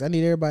that's facts. I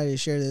need everybody to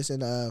share this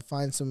and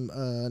find some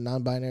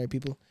non-binary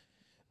people.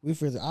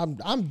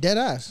 I'm dead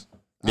ass.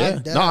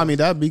 Yeah. I mean,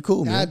 that'd be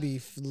cool, man. That'd be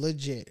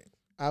legit.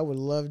 I would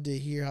love to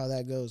hear how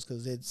that goes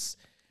because it's.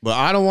 But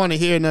I don't want to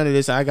hear none of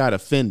this. I got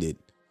offended.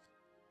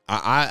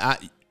 I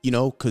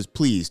because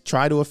please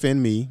try to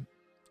offend me,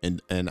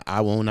 and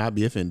I will not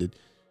be offended.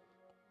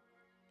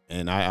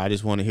 And I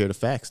just want to hear the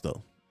facts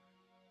though.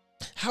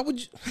 How would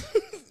you?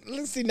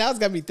 Let's see. Now it's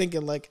got me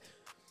thinking like.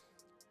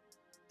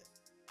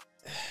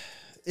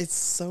 It's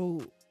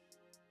so.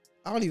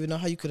 I don't even know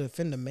how you could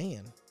offend a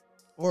man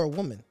or a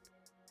woman.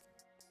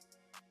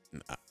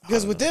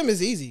 Because with them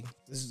it's easy.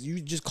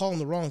 You just call them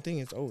the wrong thing,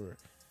 it's over.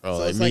 Oh,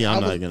 so like me,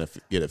 I'm not gonna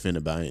get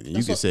offended by anything.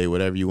 You can say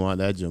whatever you want.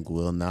 That junk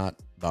will not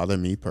bother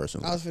me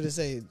personally. I was going to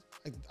say,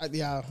 I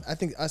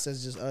think us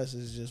as just us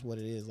is just what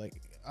it is. Like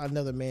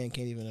another man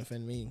can't even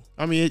offend me.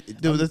 I mean,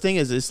 the thing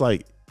is, it's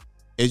like,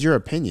 it's your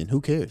opinion. Who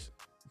cares?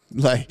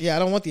 Like, yeah, I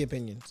don't want the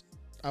opinions.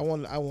 I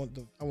want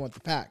the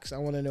facts. I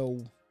want to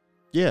know.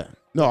 Yeah,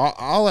 no,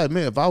 I'll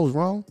admit if I was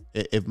wrong,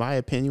 if my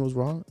opinion was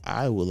wrong,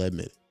 I will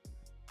admit it.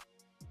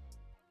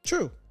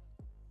 True.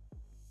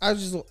 I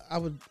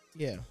want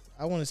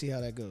to see how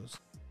that goes.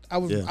 I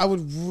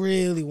would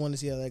really want to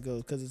see how that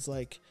goes because it's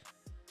like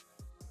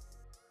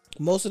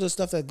most of the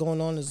stuff that's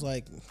going on is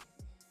like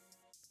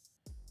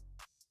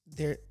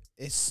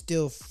it's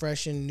still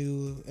fresh and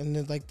new, and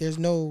then like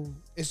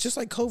it's just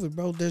like COVID,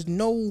 bro. There's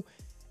no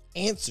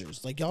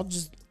answers. Like y'all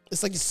just,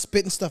 it's like you're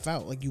spitting stuff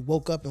out. Like you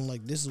woke up and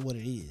like this is what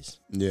it is.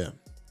 Yeah.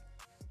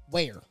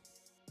 Where?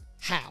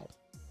 How?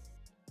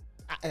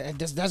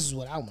 That's just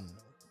what I want to know.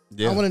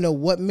 Yeah. I want to know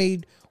what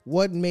made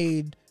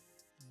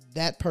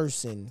that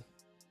person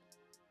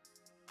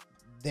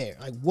there.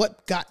 Like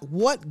what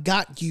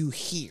got you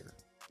here?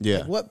 Yeah.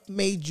 Like, what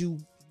made you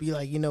be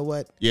like, you know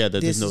what? Yeah,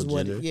 that there's no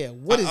gender.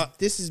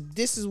 This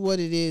is what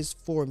it is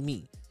for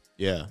me.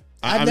 Yeah.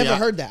 I've never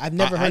heard that. I've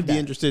never heard that. I'd be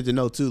interested to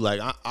know too. Like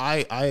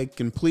I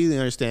completely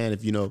understand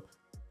if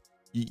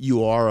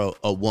you are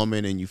a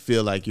woman and you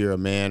feel like you're a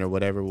man or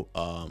whatever.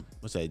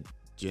 What's that?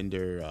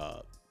 Gender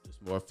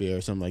dysmorphia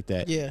or something like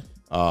that. Yeah.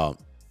 I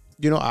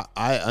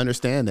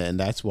understand that, and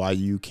that's why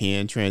you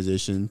can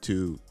transition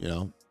to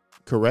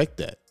correct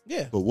that.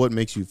 Yeah. But what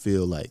makes you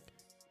feel like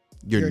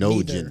you're no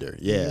neither. Gender?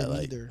 Yeah, you're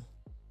like. Neither.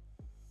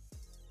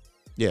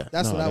 Yeah,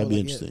 that's what I that'd would be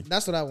like, interesting. Yeah,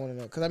 that's what I want to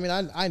know because I mean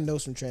I know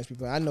some trans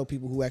people. I know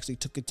people who actually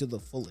took it to the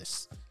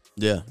fullest.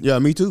 Yeah,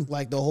 me too.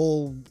 Like the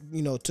whole,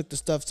 took the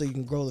stuff so you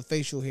can grow the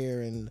facial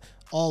hair and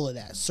all of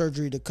that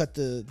surgery to cut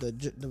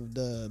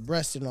the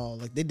breast and all.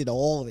 Like they did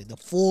all of it, the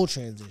full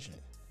transition.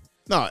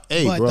 No,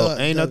 hey, but bro,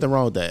 ain't nothing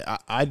wrong with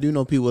that. I do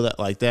know people that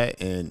like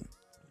that, and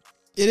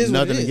it is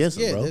nothing what it is. against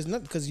them, bro. There's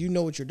nothing because you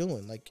know what you're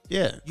doing. Like,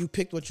 yeah, you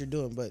picked what you're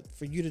doing, but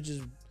for you to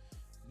just,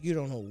 you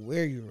don't know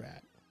where you're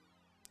at.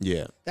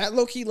 Yeah, that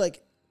low key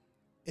like,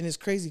 and it's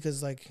crazy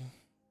because like,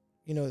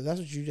 that's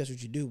what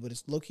you do, but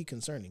it's low key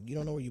concerning. You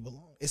don't know where you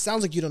belong. It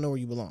sounds like you don't know where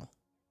you belong.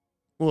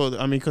 Well,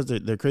 I mean, because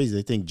they're crazy.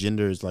 They think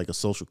gender is like a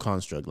social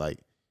construct. Like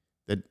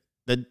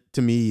that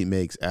to me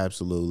makes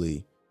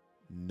absolutely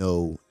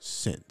no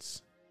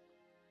sense.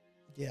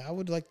 Yeah, I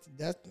would like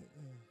that.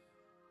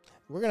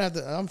 We're going to have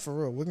to, I'm for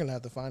real, we're going to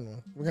have to find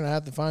one. We're going to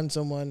have to find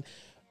someone,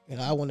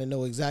 and I want to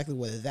know exactly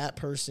whether that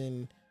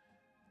person,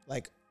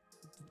 like,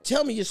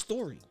 tell me your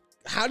story.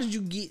 How did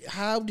you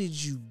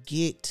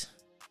get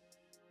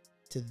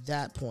to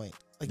that point?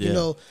 Like,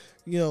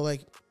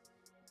 like,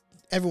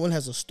 everyone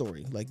has a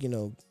story. Like,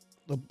 a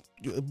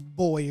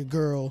boy or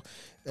girl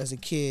as a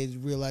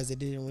kid realized they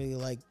didn't really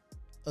like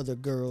other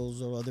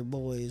girls or other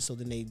boys, so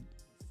then they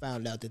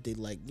found out that they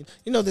like,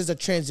 there's a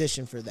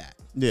transition for that.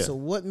 Yeah. So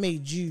what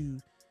made you,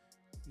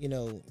 you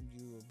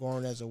were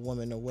born as a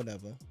woman or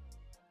whatever.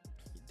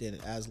 Then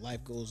as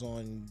life goes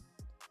on,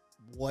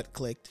 what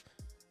clicked?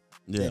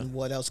 Yeah. Then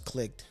what else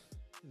clicked?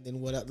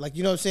 Then what? Like,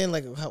 you know what I'm saying?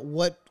 Like,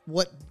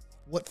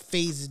 what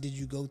phases did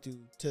you go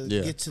through to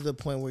get to the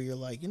point where you're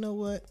like, you know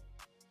what?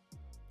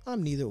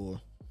 I'm neither or.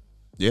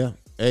 Yeah.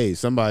 Hey,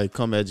 somebody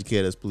come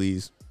educate us,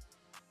 please.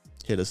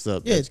 Hit us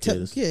up. Yeah.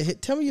 Educate us.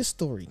 Tell me your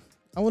story.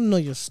 I want to know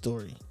your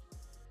story.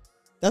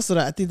 That's what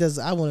I think.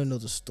 I want to know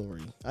the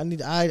story. I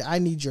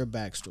need your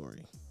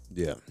backstory.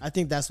 Yeah. I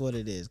think that's what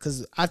it is.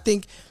 Because I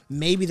think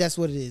maybe that's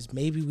what it is.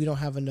 Maybe we don't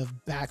have enough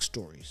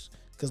backstories.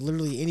 Because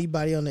literally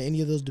anybody on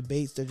any of those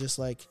debates, they're just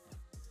like,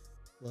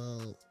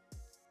 well,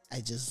 I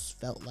just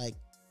felt like.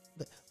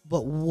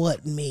 But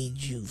what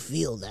made you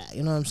feel that?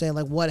 You know what I'm saying?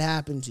 Like, what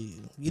happened to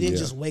you? You didn't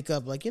just wake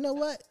up like, you know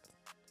what?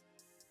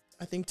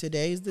 I think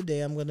today is the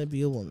day I'm going to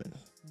be a woman.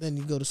 Then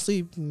you go to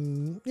sleep.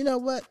 And, you know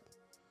what? I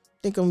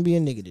think I'm going to be a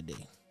nigga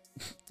today.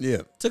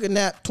 Yeah. Took a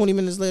nap. 20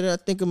 minutes later, I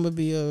think I'm going to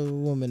be a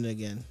woman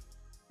again.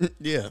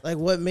 Yeah. Like,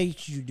 what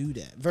makes you do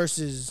that?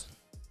 Versus,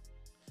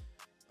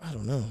 I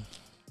don't know.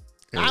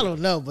 I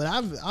don't know, but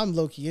I'm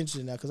low-key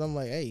interested now because I'm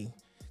like, hey,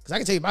 because I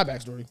can tell you my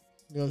backstory.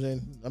 You know what I'm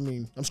saying? I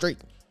mean, I'm straight.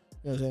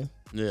 You know what I'm saying?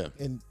 Yeah.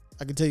 And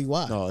I can tell you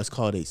why. No, it's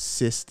called a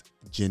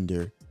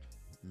cisgender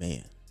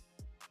man.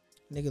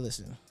 Nigga,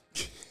 listen.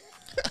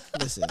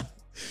 Listen.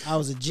 I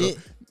was a jit.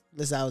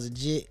 Listen, I was a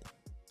jit.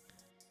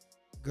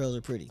 Girls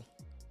are pretty.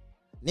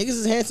 Niggas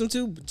is handsome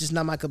too, but just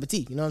not my cup of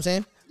tea. You know what I'm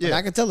saying? Yeah. Like,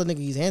 I can tell a nigga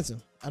he's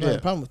handsome. I don't have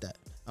a problem with that.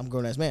 I'm a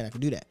grown-ass man. I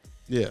can do that.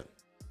 Yeah.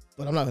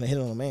 But I'm not going to hit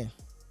on a man.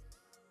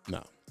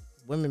 No.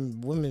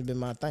 Women been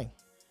my thing.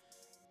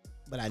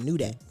 But I knew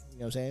that. You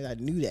know what I'm saying? I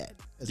knew that.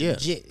 It's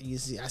legit. You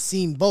see, I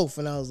seen both,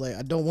 and I was like,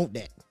 I don't want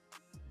that.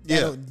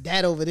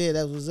 That over there,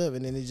 that was up,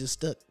 and then it just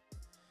stuck.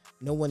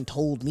 No one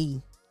told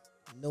me.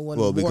 No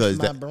one because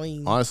my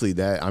brain. Honestly,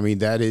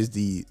 that is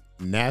the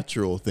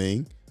natural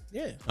thing.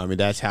 Yeah. I mean,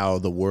 that's how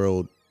the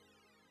world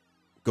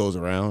goes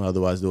around.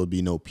 Otherwise, there would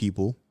be no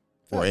people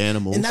or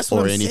animals and that's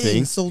what or I'm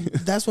anything. Saying. So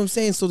that's what I'm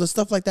saying. So the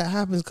stuff like that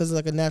happens because it's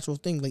like a natural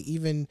thing. Like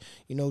even,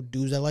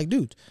 dudes that like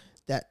dudes,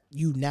 that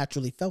you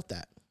naturally felt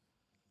that.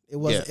 It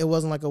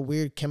wasn't like a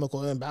weird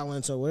chemical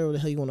imbalance or whatever the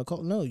hell you want to call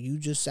it. No, you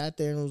just sat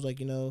there and was like,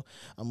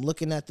 I'm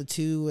looking at the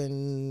two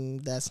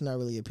and that's not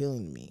really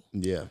appealing to me.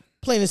 Yeah.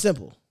 Plain and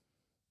simple.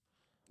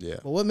 Yeah.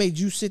 But what made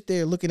you sit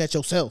there looking at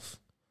yourself?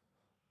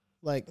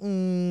 Like,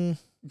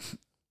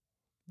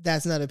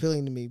 that's not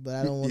appealing to me, but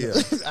I don't want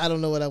to, I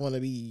don't know what I want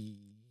to be.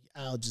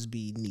 I'll just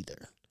be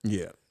neither.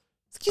 Yeah.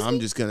 I'm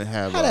just going to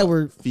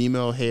have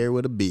female hair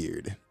with a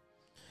beard.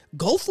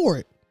 Go for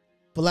it.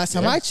 But last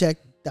time I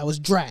checked, that was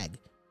drag.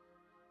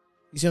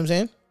 You see what I'm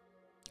saying?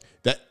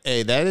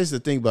 That is the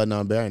thing about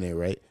non-binary,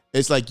 right?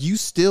 It's like you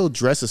still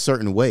dress a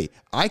certain way.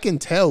 I can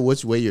tell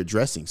which way you're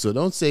dressing. So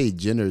don't say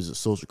gender is a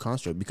social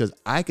construct because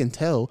I can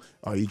tell,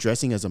 are you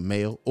dressing as a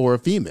male or a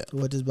female?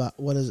 What is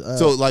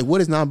so like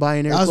what is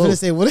non-binary? I was going to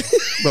say what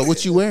but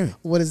what you wearing?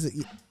 What is it?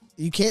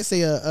 You can't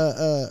say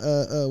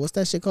what's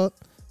that shit called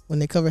when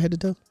they cover head to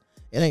toe?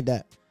 It ain't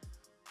that.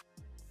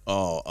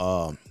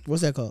 Oh,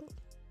 what's that called?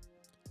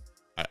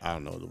 I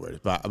don't know the word,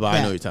 but I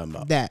know what you're talking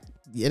about. That.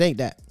 It ain't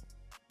that.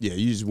 Yeah,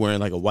 you just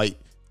wearing like a white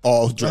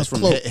all dress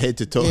from head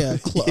to toe.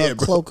 Yeah,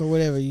 cloak or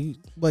whatever.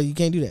 But you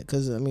can't do that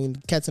because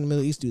cats in the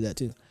Middle East do that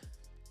too.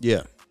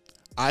 Yeah,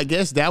 I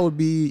guess that would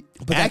be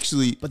but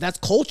that's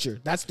culture.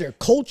 That's their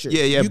culture.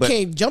 Yeah. You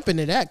can't jump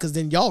into that because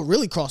then y'all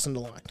really crossing the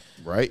line,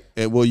 right?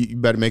 And well, you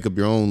better make up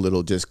your own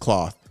little just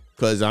cloth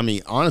because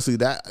honestly,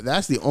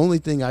 that's the only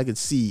thing I could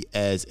see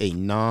as a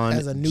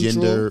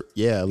non-gender,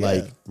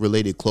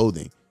 related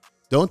clothing.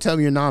 Don't tell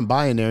me you're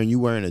non-binary and you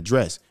wearing a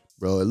dress,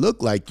 bro. It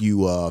looked like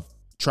you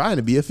trying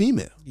to be a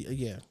female.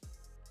 Yeah.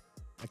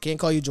 I can't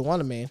call you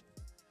Joanna, man.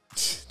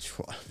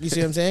 You see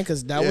what I'm saying?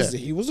 Because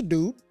he was a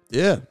dude.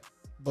 Yeah.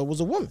 But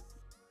was a woman.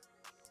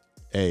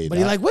 Hey. But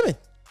he liked women.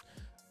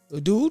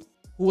 A dude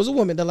who was a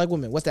woman that liked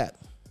women. What's that?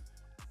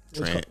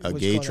 A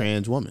gay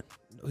trans woman.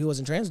 He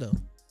wasn't trans though.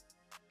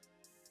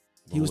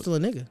 He was still a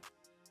nigga.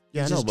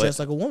 Yeah, I know, just but dressed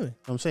like a woman.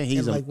 I'm saying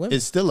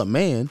it's still a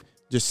man,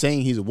 just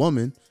saying he's a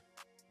woman,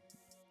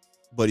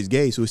 but he's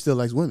gay, so he still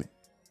likes women.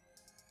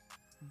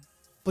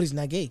 But he's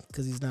not gay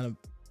because he's not a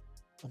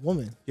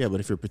woman. Yeah, but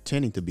if you're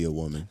pretending to be a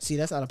woman, see,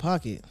 that's out of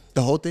pocket.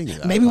 The whole thing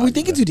is maybe we're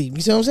thinking too deep.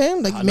 You see what I'm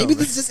saying? Like maybe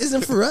this just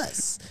isn't for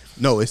us.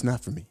 No, it's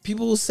not for me.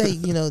 People will say,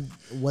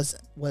 what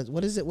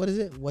is it? What is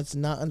it? What's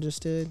not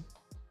understood?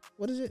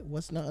 What is it?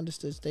 What's not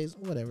understood stays.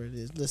 Whatever it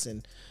is.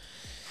 Listen,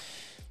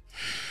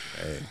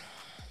 hey,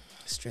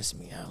 it's stressing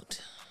me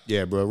out.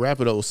 Yeah, bro.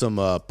 Wrap it up with some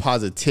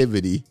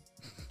positivity.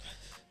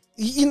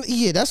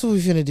 Yeah, that's what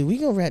we're gonna do.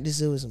 We're gonna wrap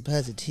this up with some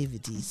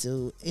positivity.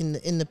 So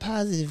in the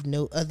positive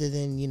note, other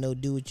than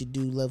do what you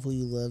do, love who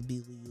you love,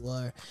 be who you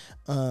are.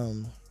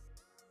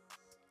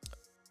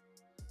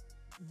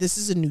 This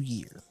is a new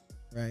year,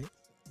 right?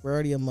 We're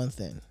already a month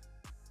in.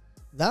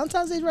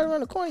 Valentine's Day's right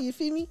around the corner. You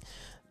feel me?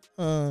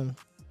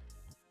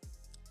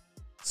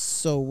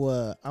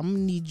 So I'm gonna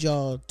need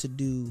y'all to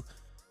do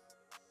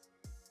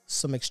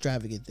some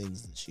extravagant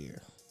things this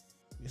year.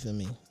 You feel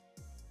me?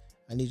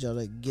 I need y'all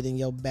to get in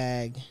your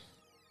bag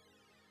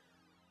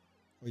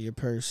or your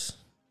purse.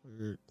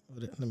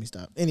 Let me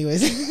stop.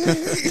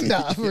 Anyways,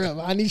 nah, for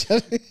real. I need y'all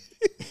to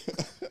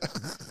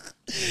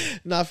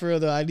not for real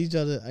though. I need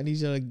y'all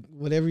to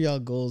whatever y'all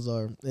goals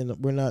are,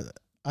 and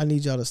I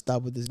need y'all to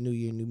stop with this new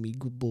year, new me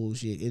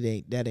bullshit.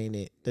 That ain't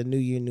it. The new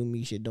year, new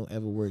me shit don't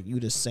ever work. You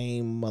the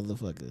same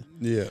motherfucker.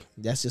 Yeah.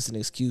 That's just an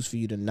excuse for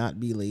you to not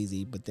be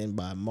lazy, but then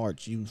by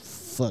March you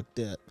fucked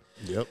up.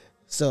 Yep.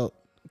 So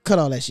cut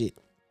all that shit.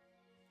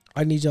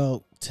 I need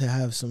y'all to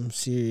have some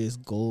serious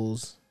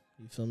goals.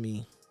 You feel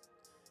me?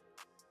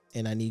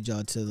 And I need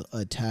y'all to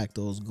attack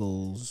those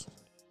goals.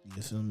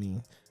 You feel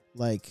me?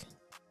 Like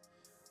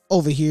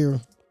over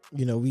here,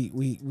 you know,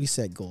 we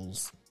set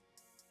goals.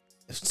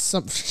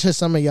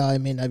 Some of y'all, it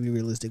may not be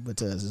realistic, but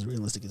to us, it's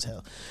realistic as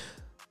hell.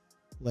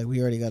 Like,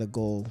 we already got a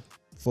goal,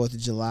 4th of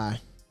July.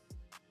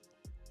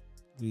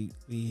 We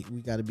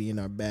got to be in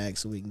our bag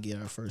so we can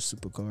get our first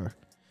supercar.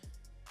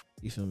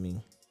 You feel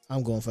me?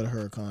 I'm going for the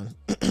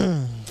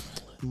Huracan.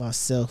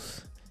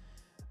 Myself,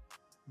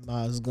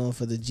 I was going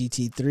for the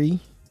GT3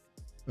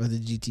 or the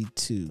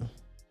GT2. You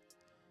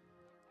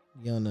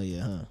don't know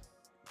yet, huh?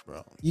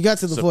 Bro, you got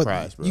to the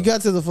surprise, 4th. bro. You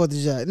got to the 4th of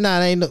July. Nah,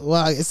 it ain't no,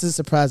 well, it's a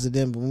surprise to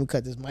them. But when we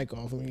cut this mic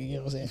off, you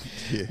know what I'm saying.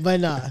 Yeah. But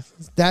nah,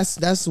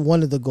 that's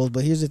one of the goals.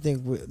 But here's the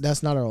thing: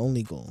 that's not our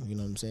only goal. You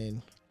know what I'm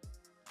saying.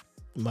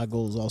 My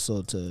goal is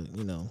also to,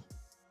 you know,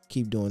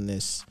 keep doing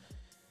this.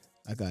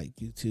 I got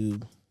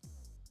YouTube.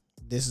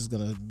 This is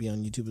gonna be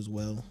on YouTube as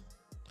well.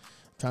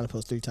 I'm trying to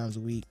post 3 times a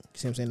week.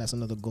 See what I'm saying? That's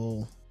another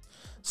goal.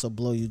 So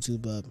blow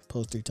YouTube up,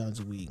 post 3 times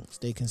a week.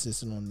 Stay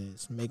consistent on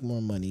this. Make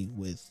more money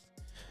with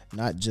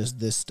not just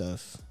this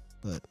stuff,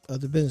 but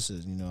other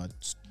businesses. You know, I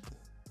just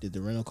did the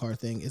rental car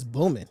thing. It's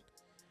booming.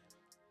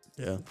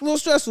 Yeah. A little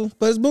stressful,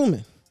 but it's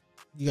booming.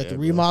 You got the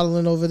bro.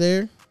 remodeling over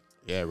there.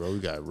 Yeah, bro. We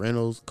got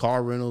rentals,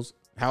 car rentals,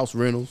 house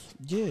rentals,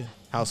 Yeah.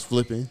 house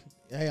flipping.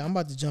 Hey, I'm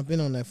about to jump in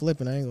on that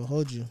flipping. I ain't gonna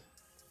hold you.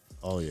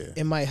 Oh yeah.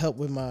 It might help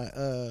with my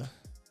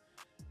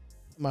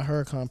my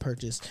Huracan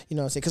purchase. You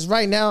know what I'm saying? Because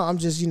right now I'm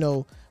just, you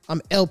know,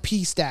 I'm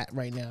LP stat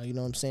right now. You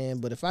know what I'm saying?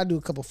 But if I do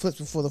a couple flips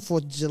before the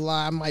 4th of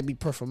July, I might be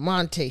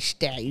Performante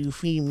stat. You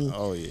feel me?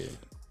 Oh yeah.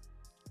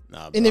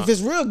 Nah, And if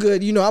it's real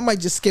good, you know, I might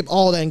just skip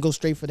all that and go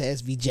straight for the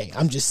SVJ.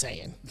 I'm just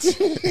saying.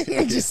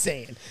 I'm just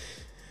saying.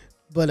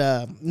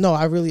 But no,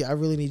 I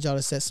really need y'all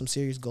to set some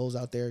serious goals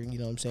out there. You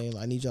know what I'm saying?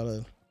 I need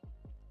y'all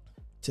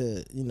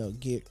to you know,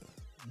 get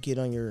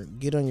on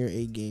your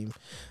A game.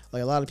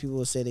 Like, a lot of people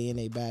will say they in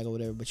a bag or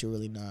whatever, but you're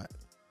really not.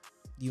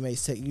 You may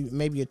say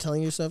maybe you're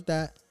telling yourself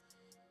that,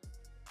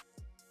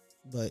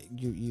 but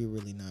you're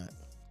really not.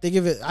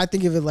 I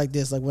think of it like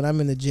this: like when I'm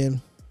in the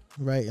gym,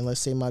 right? And let's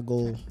say my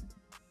goal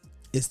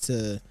is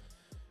to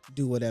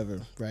do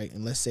whatever, right?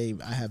 And let's say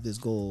I have this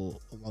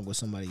goal along with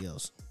somebody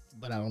else,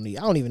 but I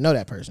don't even know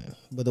that person.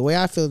 But the way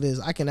I feel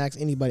is, I can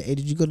ask anybody, "Hey,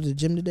 did you go to the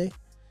gym today?"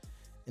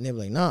 And they'll be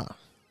like, "Nah."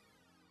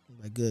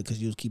 I'm like, "Good,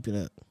 because you was keeping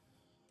up.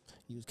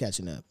 You was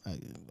catching up.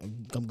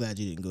 I'm glad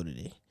you didn't go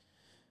today."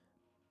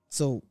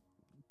 So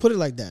put it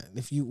like that.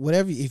 If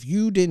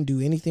you didn't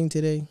do anything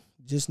today,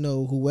 just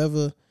know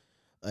whoever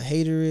a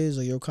hater is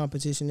or your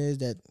competition is,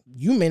 that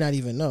you may not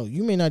even know.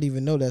 You may not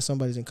even know that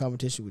somebody's in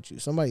competition with you.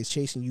 Somebody's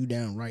chasing you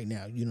down right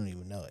now. You don't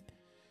even know it.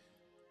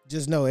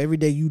 Just know every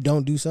day you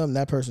don't do something,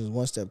 that person's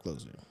one step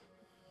closer.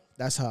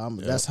 That's how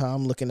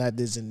I'm looking at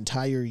this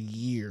entire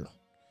year,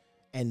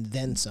 and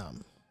then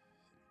some.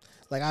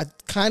 Like, I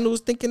kind of was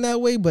thinking that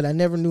way, but I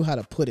never knew how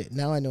to put it.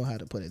 Now I know how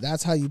to put it.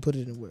 That's how you put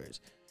it in words.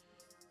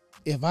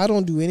 If I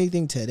don't do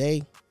anything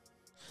today,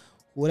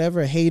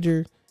 whatever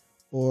hater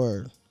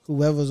or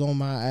whoever's on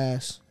my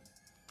ass,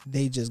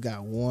 they just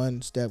got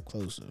one step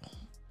closer,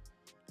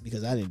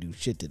 because I didn't do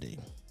shit today. You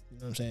know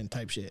what I'm saying?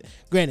 Type shit.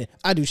 Granted,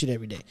 I do shit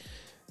every day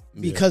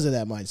because of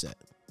that mindset.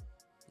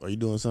 Are you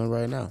doing something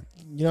right now?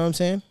 You know what I'm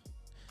saying?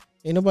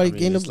 Ain't nobody.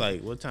 It's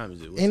like, what time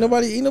is it? Ain't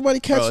nobody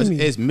catching me.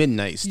 It's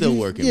midnight. Still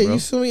working, yeah, bro. you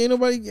feel me? Ain't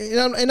nobody.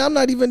 And I'm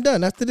not even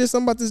done. After this,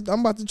 I'm about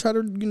to try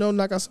to, you know,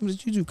 knock out some of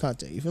this YouTube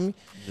content. You feel me?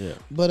 Yeah.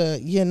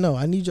 But yeah, no,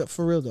 I need y'all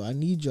for real though. I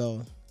need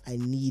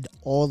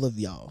all of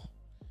y'all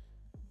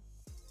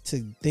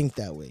to think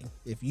that way.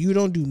 If you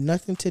don't do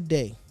nothing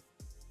today,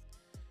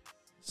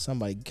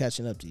 somebody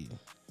catching up to you,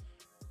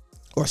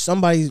 or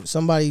somebody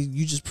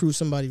you just prove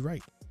somebody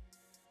right.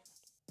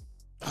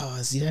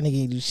 Oh, see, that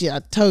nigga ain't do shit. I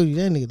told you,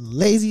 that nigga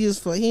lazy as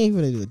fuck. He ain't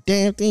gonna do a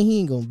damn thing.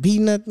 He ain't gonna be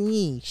nothing.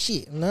 He ain't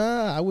shit.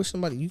 Nah, I wish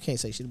somebody. You can't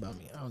say shit about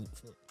me. I don't give a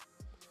fuck.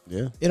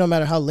 Yeah. It don't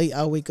matter how late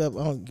I wake up.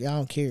 I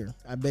don't care.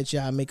 I bet you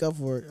I make up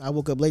for it. I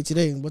woke up late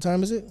today. What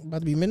time is it? About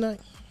to be midnight.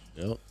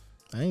 Yep.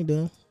 I ain't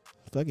done.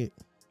 Fuck it.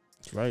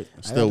 That's right.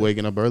 I'm still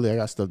waking up early. I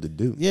got stuff to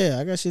do. Yeah,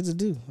 I got shit to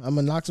do. I'm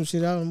gonna knock some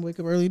shit out and wake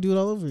up early and do it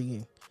all over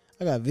again.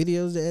 I got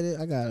videos to edit.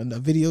 I got a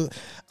video.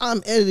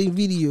 I'm editing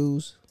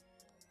videos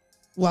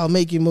while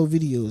making more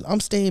videos. I'm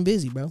staying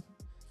busy, bro.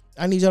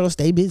 I need y'all to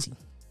stay busy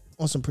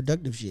on some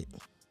productive shit.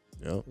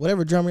 Yep.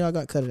 Whatever drama y'all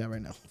got, cut it out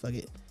right now. Fuck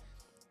it.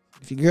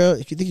 If you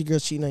think your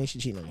girl's cheating on you, she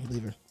cheating on you.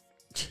 Leave her.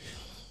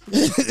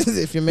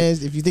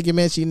 If you think your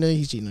man's cheating on you,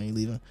 he's cheating on you.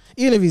 Leave him.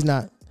 Even if he's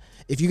not.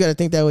 If you gotta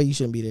think that way, you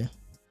shouldn't be there.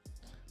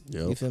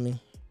 Yep. You feel me?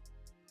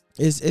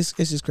 It's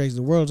just crazy.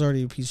 The world's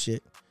already a piece of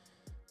shit.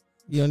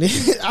 You know,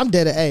 I'm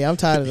dead at I'm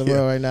tired of the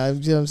world right now. You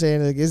know what I'm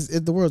saying? Like,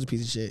 the world's a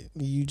piece of shit.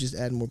 You just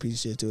add more piece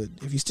of shit to it.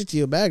 If you stick to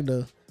your bag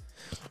though,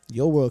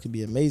 your world can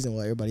be amazing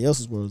while everybody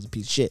else's world is a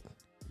piece of shit.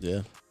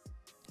 Yeah.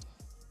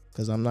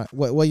 Cause I'm not.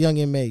 What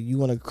youngin' may? You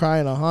want to cry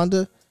in a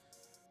Honda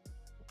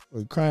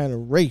or cry in a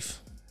Wraith?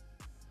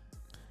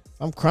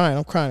 I'm crying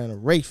in a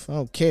Wraith. I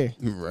don't care.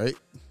 Right.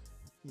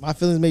 My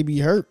feelings may be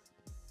hurt,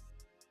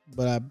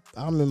 but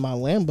I'm in my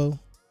Lambo.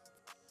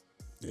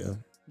 Yeah.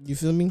 You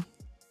feel me?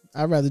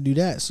 I'd rather do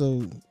that.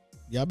 So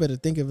y'all better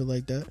think of it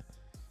like that.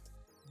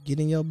 Get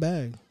in your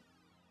bag.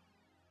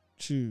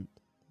 Shoot,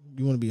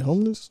 you want to be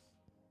homeless?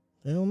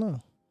 Hell no.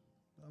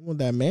 I want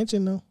that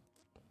mansion though.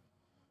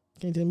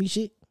 Can't tell me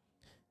shit.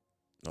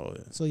 Oh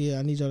yeah. So yeah,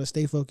 I need y'all to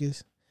stay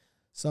focused.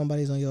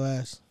 Somebody's on your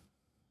ass.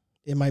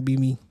 It might be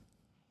me.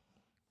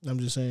 I'm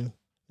just saying.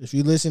 If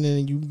you listening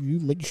and you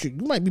make sure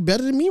you might be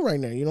better than me right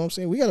now. You know what I'm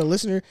saying? We got a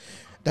listener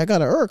that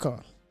got an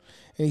Huracan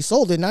and he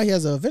sold it. Now he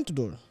has a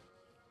Aventador.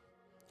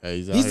 Hey,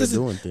 he's out here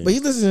doing things. But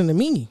he's listening to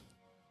me.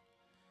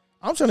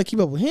 I'm trying to keep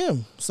up with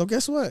him. So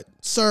guess what,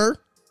 sir?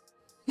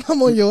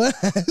 I'm on your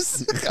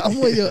ass. I'm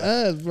on your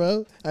ass,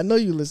 bro. I know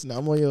you listening.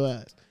 I'm on your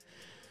ass.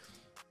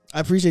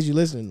 I appreciate you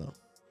listening though,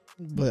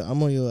 but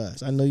I'm on your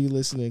ass. I know you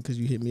listening because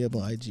you hit me up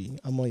on IG.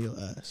 I'm on your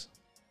ass.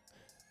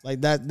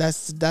 Like that.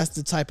 That's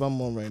the type I'm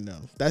on right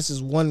now. That's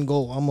just one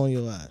goal. I'm on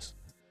your ass,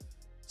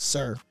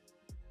 sir.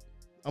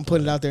 I'm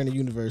putting it out there in the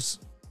universe.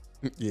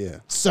 Yeah,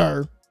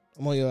 sir.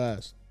 I'm on your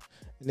ass.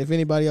 And if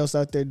anybody else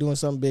out there doing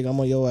something big, I'm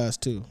on your ass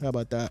too. How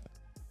about that?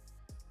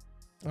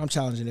 I'm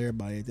challenging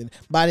everybody.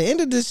 By the end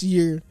of this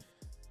year,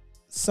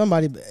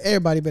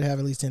 everybody better have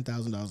at least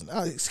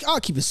 $10,000. I'll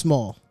keep it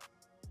small.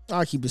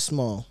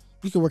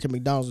 You can work at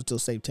McDonald's until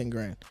save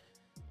 $10,000.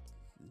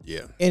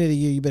 Yeah. End of the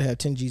year, you better have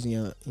 10 G's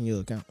in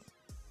your account.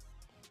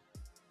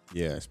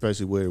 Yeah,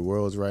 especially where the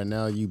world's right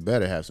now, you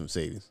better have some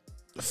savings.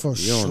 For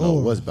sure. You don't know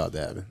what's about to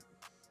happen.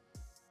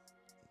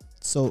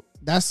 So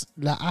that's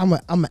I'm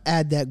gonna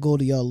add that goal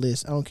to y'all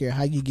list. I don't care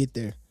how you get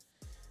there,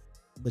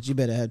 but you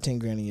better have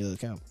 $10,000 in your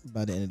account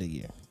by the end of the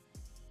year.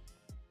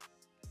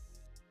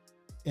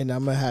 And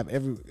I'm gonna have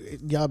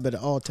y'all better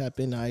all tap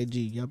in the IG.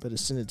 Y'all better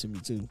send it to me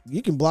too.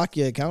 You can block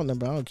your account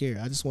number. I don't care.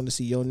 I just want to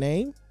see your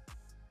name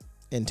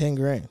and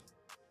 $10,000.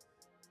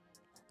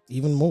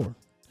 Even more,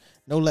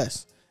 no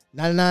less.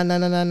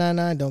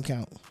 99.9999 don't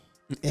count.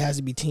 It has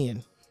to be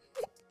 10.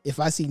 If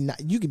I see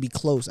you could be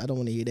close. I don't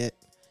want to hear that.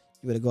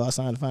 You better go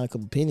outside and find a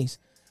couple pennies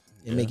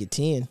and make it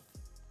 10.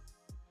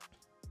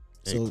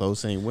 Hey,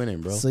 close ain't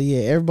winning, bro. So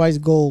yeah, everybody's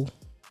goal,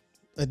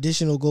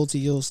 additional goal to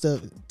your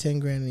stuff,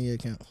 $10,000 in your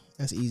account.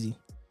 That's easy.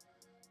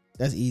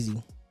 That's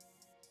easy.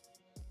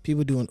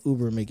 People doing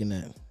Uber making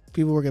that.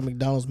 People work at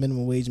McDonald's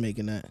minimum wage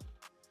making that.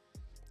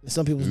 And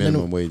some people's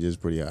minimum wage is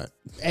pretty high.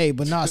 Hey,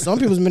 but nah, some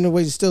people's minimum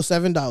wage is still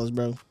 $7,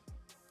 bro.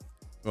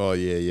 Oh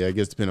yeah. I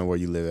guess depending on where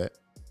you live at.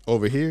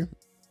 Over here,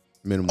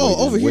 minimum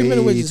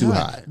wage is too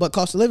high. But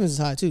cost of living is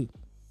high too.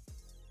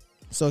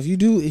 So if you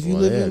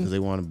live in, because they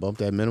want to bump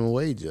that minimum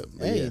wage up.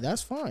 But hey,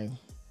 that's fine.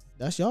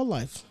 That's your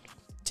life.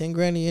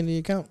 $10,000 in the end of your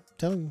account. I'm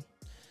telling you.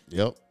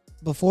 Yep.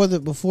 Before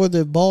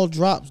the ball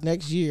drops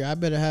next year, I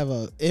better have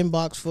a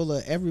inbox full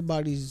of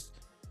everybody's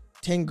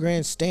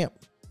 $10,000 stamp.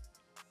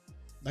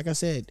 Like I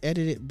said,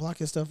 edit it, block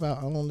your stuff out.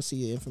 I don't want to see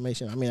your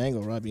information. I mean, I ain't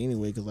gonna rob you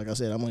anyway, because like I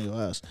said, I'm on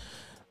your ass.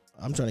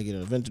 I'm trying to get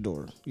an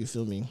Aventador. You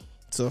feel me?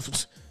 So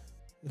if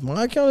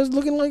my account is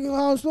looking like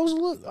how I'm supposed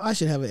to look, I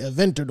should have an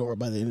Aventador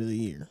by the end of the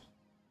year.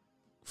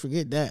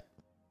 Forget that.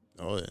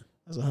 Oh yeah,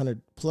 that's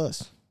 100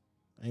 plus.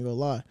 I ain't gonna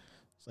lie,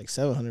 it's like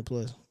 700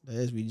 plus. The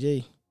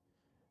SVJ,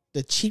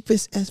 the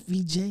cheapest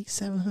SVJ,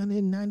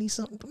 790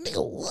 something.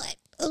 Nigga, what?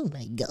 Oh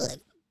my god.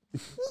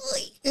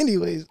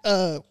 Anyways,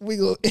 we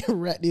gonna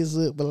wrap this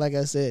up. But like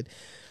I said,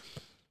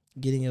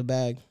 get in your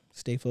bag,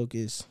 stay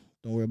focused,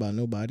 don't worry about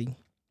nobody,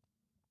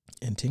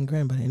 and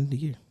 $10,000 by the end of the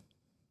year.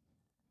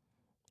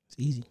 It's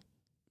easy.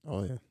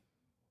 Oh yeah.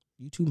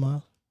 You too,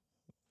 Miles.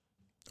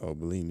 Oh,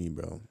 believe me,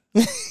 bro.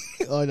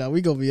 Oh no,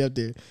 we gonna be up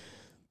there.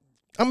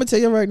 I'm gonna tell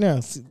you right now.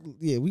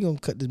 Yeah, we gonna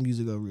cut this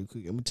music out real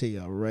quick. I'm gonna tell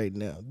y'all right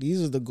now.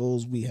 These are the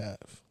goals we have.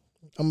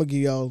 I'm gonna give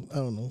y'all, I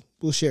don't know,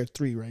 we'll share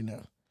 3 right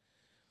now.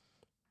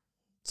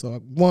 So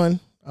one,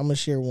 I'm gonna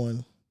share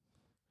one.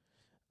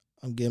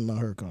 I'm getting my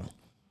Huracan.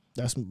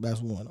 That's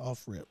one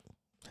off rip.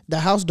 The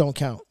house don't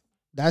count.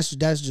 That's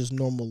just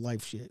normal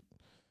life shit.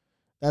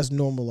 That's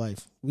normal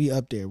life. We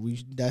up there.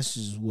 That's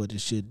just what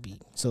it should be.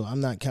 So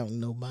I'm not counting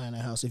no buying a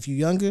house. If you're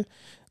younger,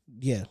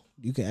 yeah,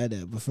 you can add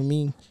that. But for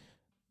me,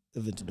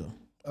 Aventador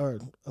or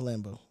a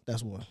Lambo.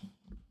 That's one.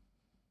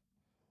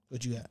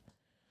 What you got?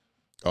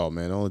 Oh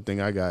man, the only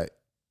thing I got,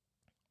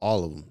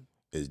 all of them,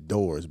 is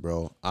doors,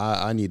 bro.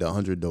 I need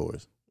 100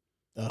 doors.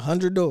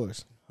 100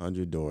 doors.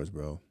 100 doors,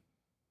 bro.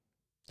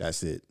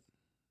 That's it.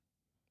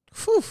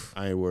 Whew.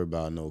 I ain't worried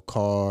about no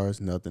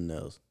cars, nothing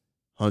else.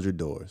 100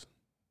 doors.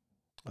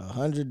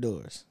 100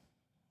 doors.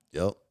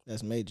 Yep.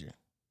 That's major.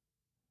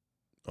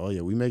 Oh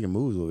yeah, we making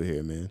moves over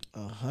here, man.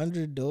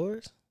 100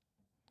 doors.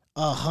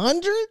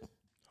 100?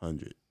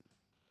 100.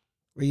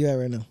 Where you at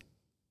right now?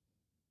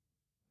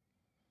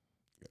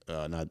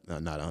 Not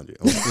 100.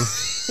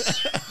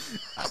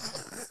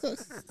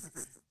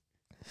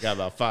 Got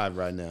about 5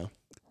 right now.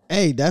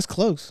 Hey, that's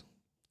close.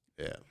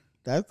 Yeah.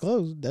 That's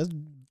close. That's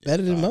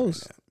better than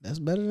most. Right, that's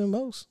better than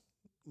most.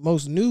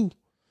 Most new.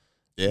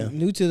 Yeah.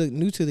 New to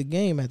the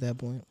game at that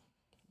point.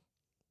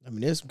 I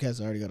mean, there's some cats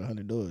that already got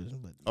 100 doors,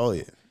 but oh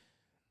yeah.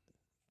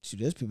 Shoot,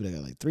 there's people that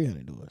got like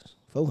 300 doors,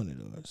 400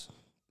 doors.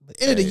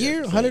 But end of the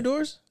year, 100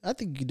 doors. I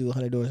think you could do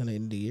 100 doors in the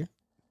end of the year.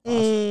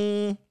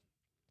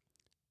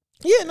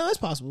 Yeah, no, it's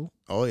possible.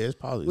 Oh yeah, it's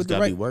possible. It's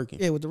gotta be working.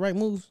 Yeah, with the right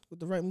moves,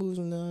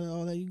 and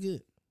all that, you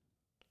good.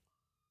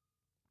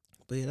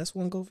 But yeah, that's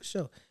one goal for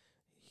sure.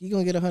 He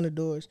gonna get 100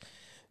 doors.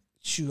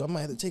 Shoot, I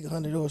might have to take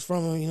 100 doors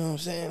from him. You know what I'm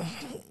saying?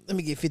 Let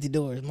me get 50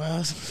 doors,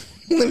 Miles.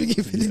 Let me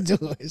get 50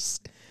 doors.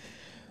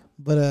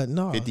 But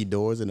no, 50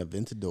 doors and a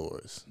vent of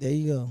doors. there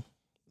you go.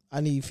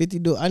 I need 50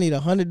 doors. I need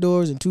 100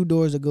 doors and 2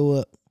 doors to go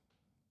up.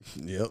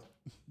 Yep.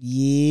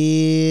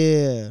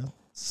 Yeah.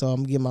 So I'm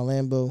gonna get my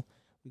Lambo.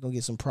 We're gonna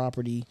get some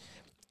property,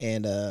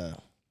 and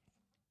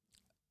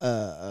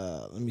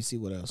let me see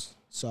what else.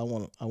 So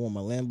I want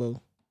my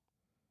Lambo.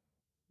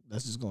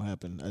 That's just gonna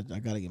happen. I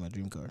gotta get my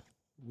dream car.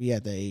 We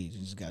at that age,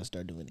 you just gotta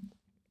start doing it.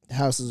 The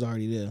house is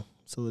already there,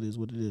 so it is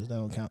what it is. That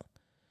don't count.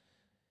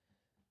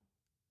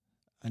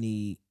 I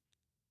need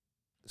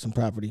some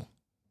property,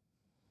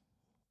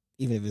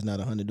 even if it's not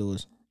 100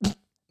 doors.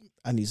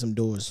 I need some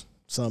doors,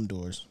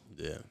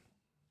 Yeah.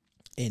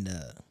 and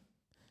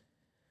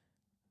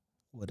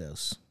what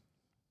else?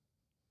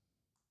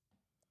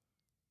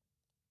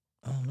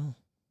 I don't know.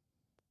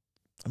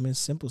 I mean,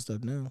 simple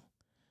stuff now.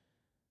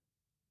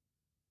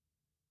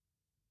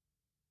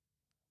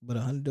 But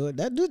 100 doors,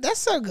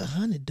 that's like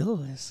 100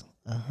 doors.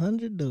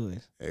 100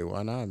 doors. Hey,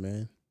 why not,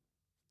 man?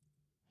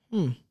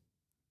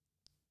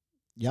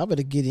 Y'all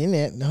better get in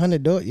that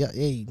 100 doors. Yeah,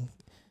 hey.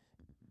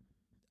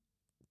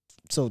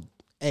 So,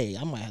 hey,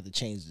 I might have to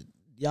change it.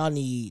 Y'all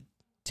need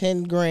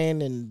 10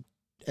 grand and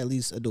at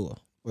least a door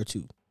or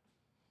 2.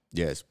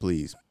 Yes,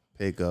 please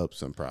pick up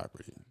some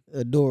property.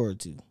 A door or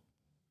 2.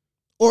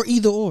 Or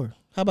either or.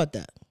 How about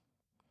that?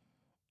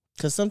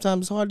 Because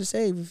sometimes it's hard to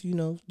save if,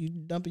 you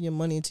dumping your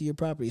money into your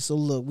property. So,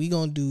 look, we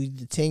going to do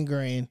the 10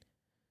 grand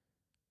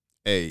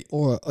Hey,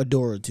 or a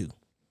door or 2.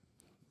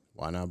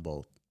 why not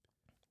both?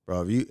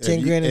 Bro, if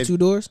 10 grand and 2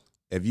 doors?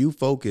 If you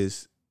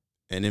focus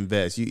and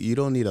invest, you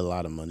don't need a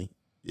lot of money.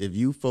 If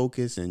you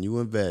focus and you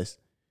invest,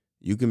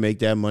 you can make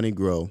that money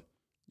grow.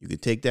 You can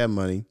take that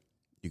money,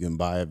 you can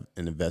buy an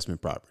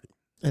investment property.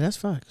 And that's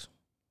facts.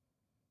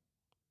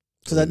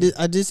 Because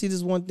I did see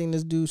this one thing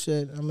this dude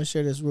said. I'm gonna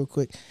share this real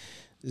quick.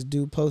 This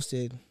dude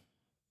posted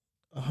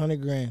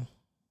 100 grand,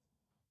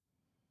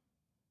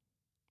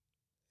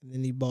 and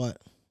then he bought,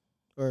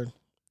 or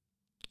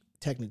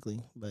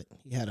technically, but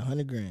he had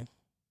 100 grand.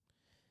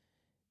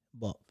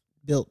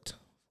 Built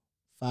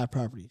 5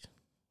 properties,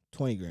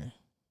 20 grand.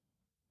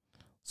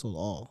 Sold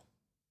all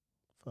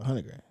for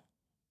 100 grand,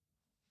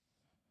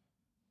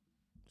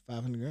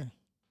 500 grand.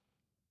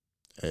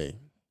 Hey,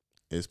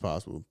 it's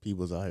possible.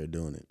 People's out here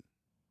doing it.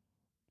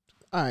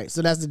 All right,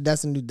 so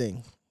that's a new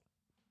thing.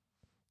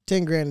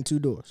 10 grand and 2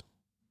 doors.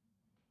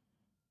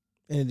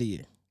 End of the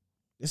year.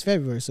 It's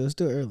February, so it's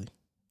still early.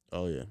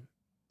 Oh yeah,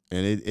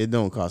 and it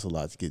don't cost a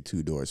lot to get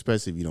 2 doors,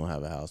 especially if you don't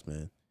have a house,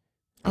 man.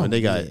 I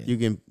mean, you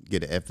can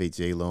get an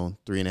FHA loan,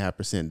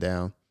 3.5%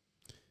 down.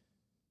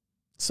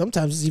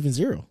 Sometimes it's even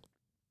 0.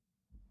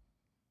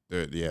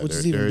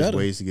 There's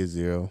ways to get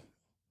 0.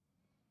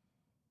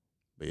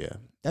 But yeah,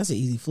 that's an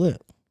easy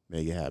flip.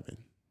 Make it happen.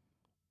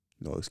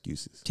 No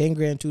excuses. 10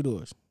 grand, 2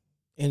 doors.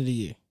 End of the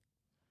year.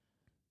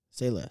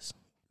 Say less.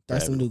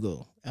 That's the new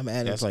goal.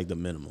 That's like the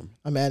minimum.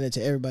 I'm adding it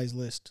to everybody's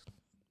list.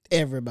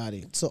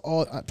 Everybody. So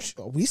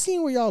we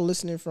seen where y'all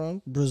listening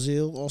from.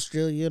 Brazil,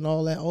 Australia, and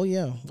all that. Oh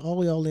yeah.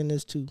 All y'all in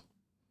this too.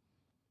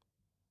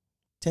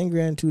 10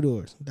 grand, 2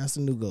 doors. That's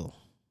the new goal.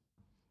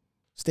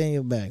 Stay in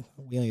your bag.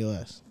 We on your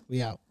ass.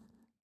 We out.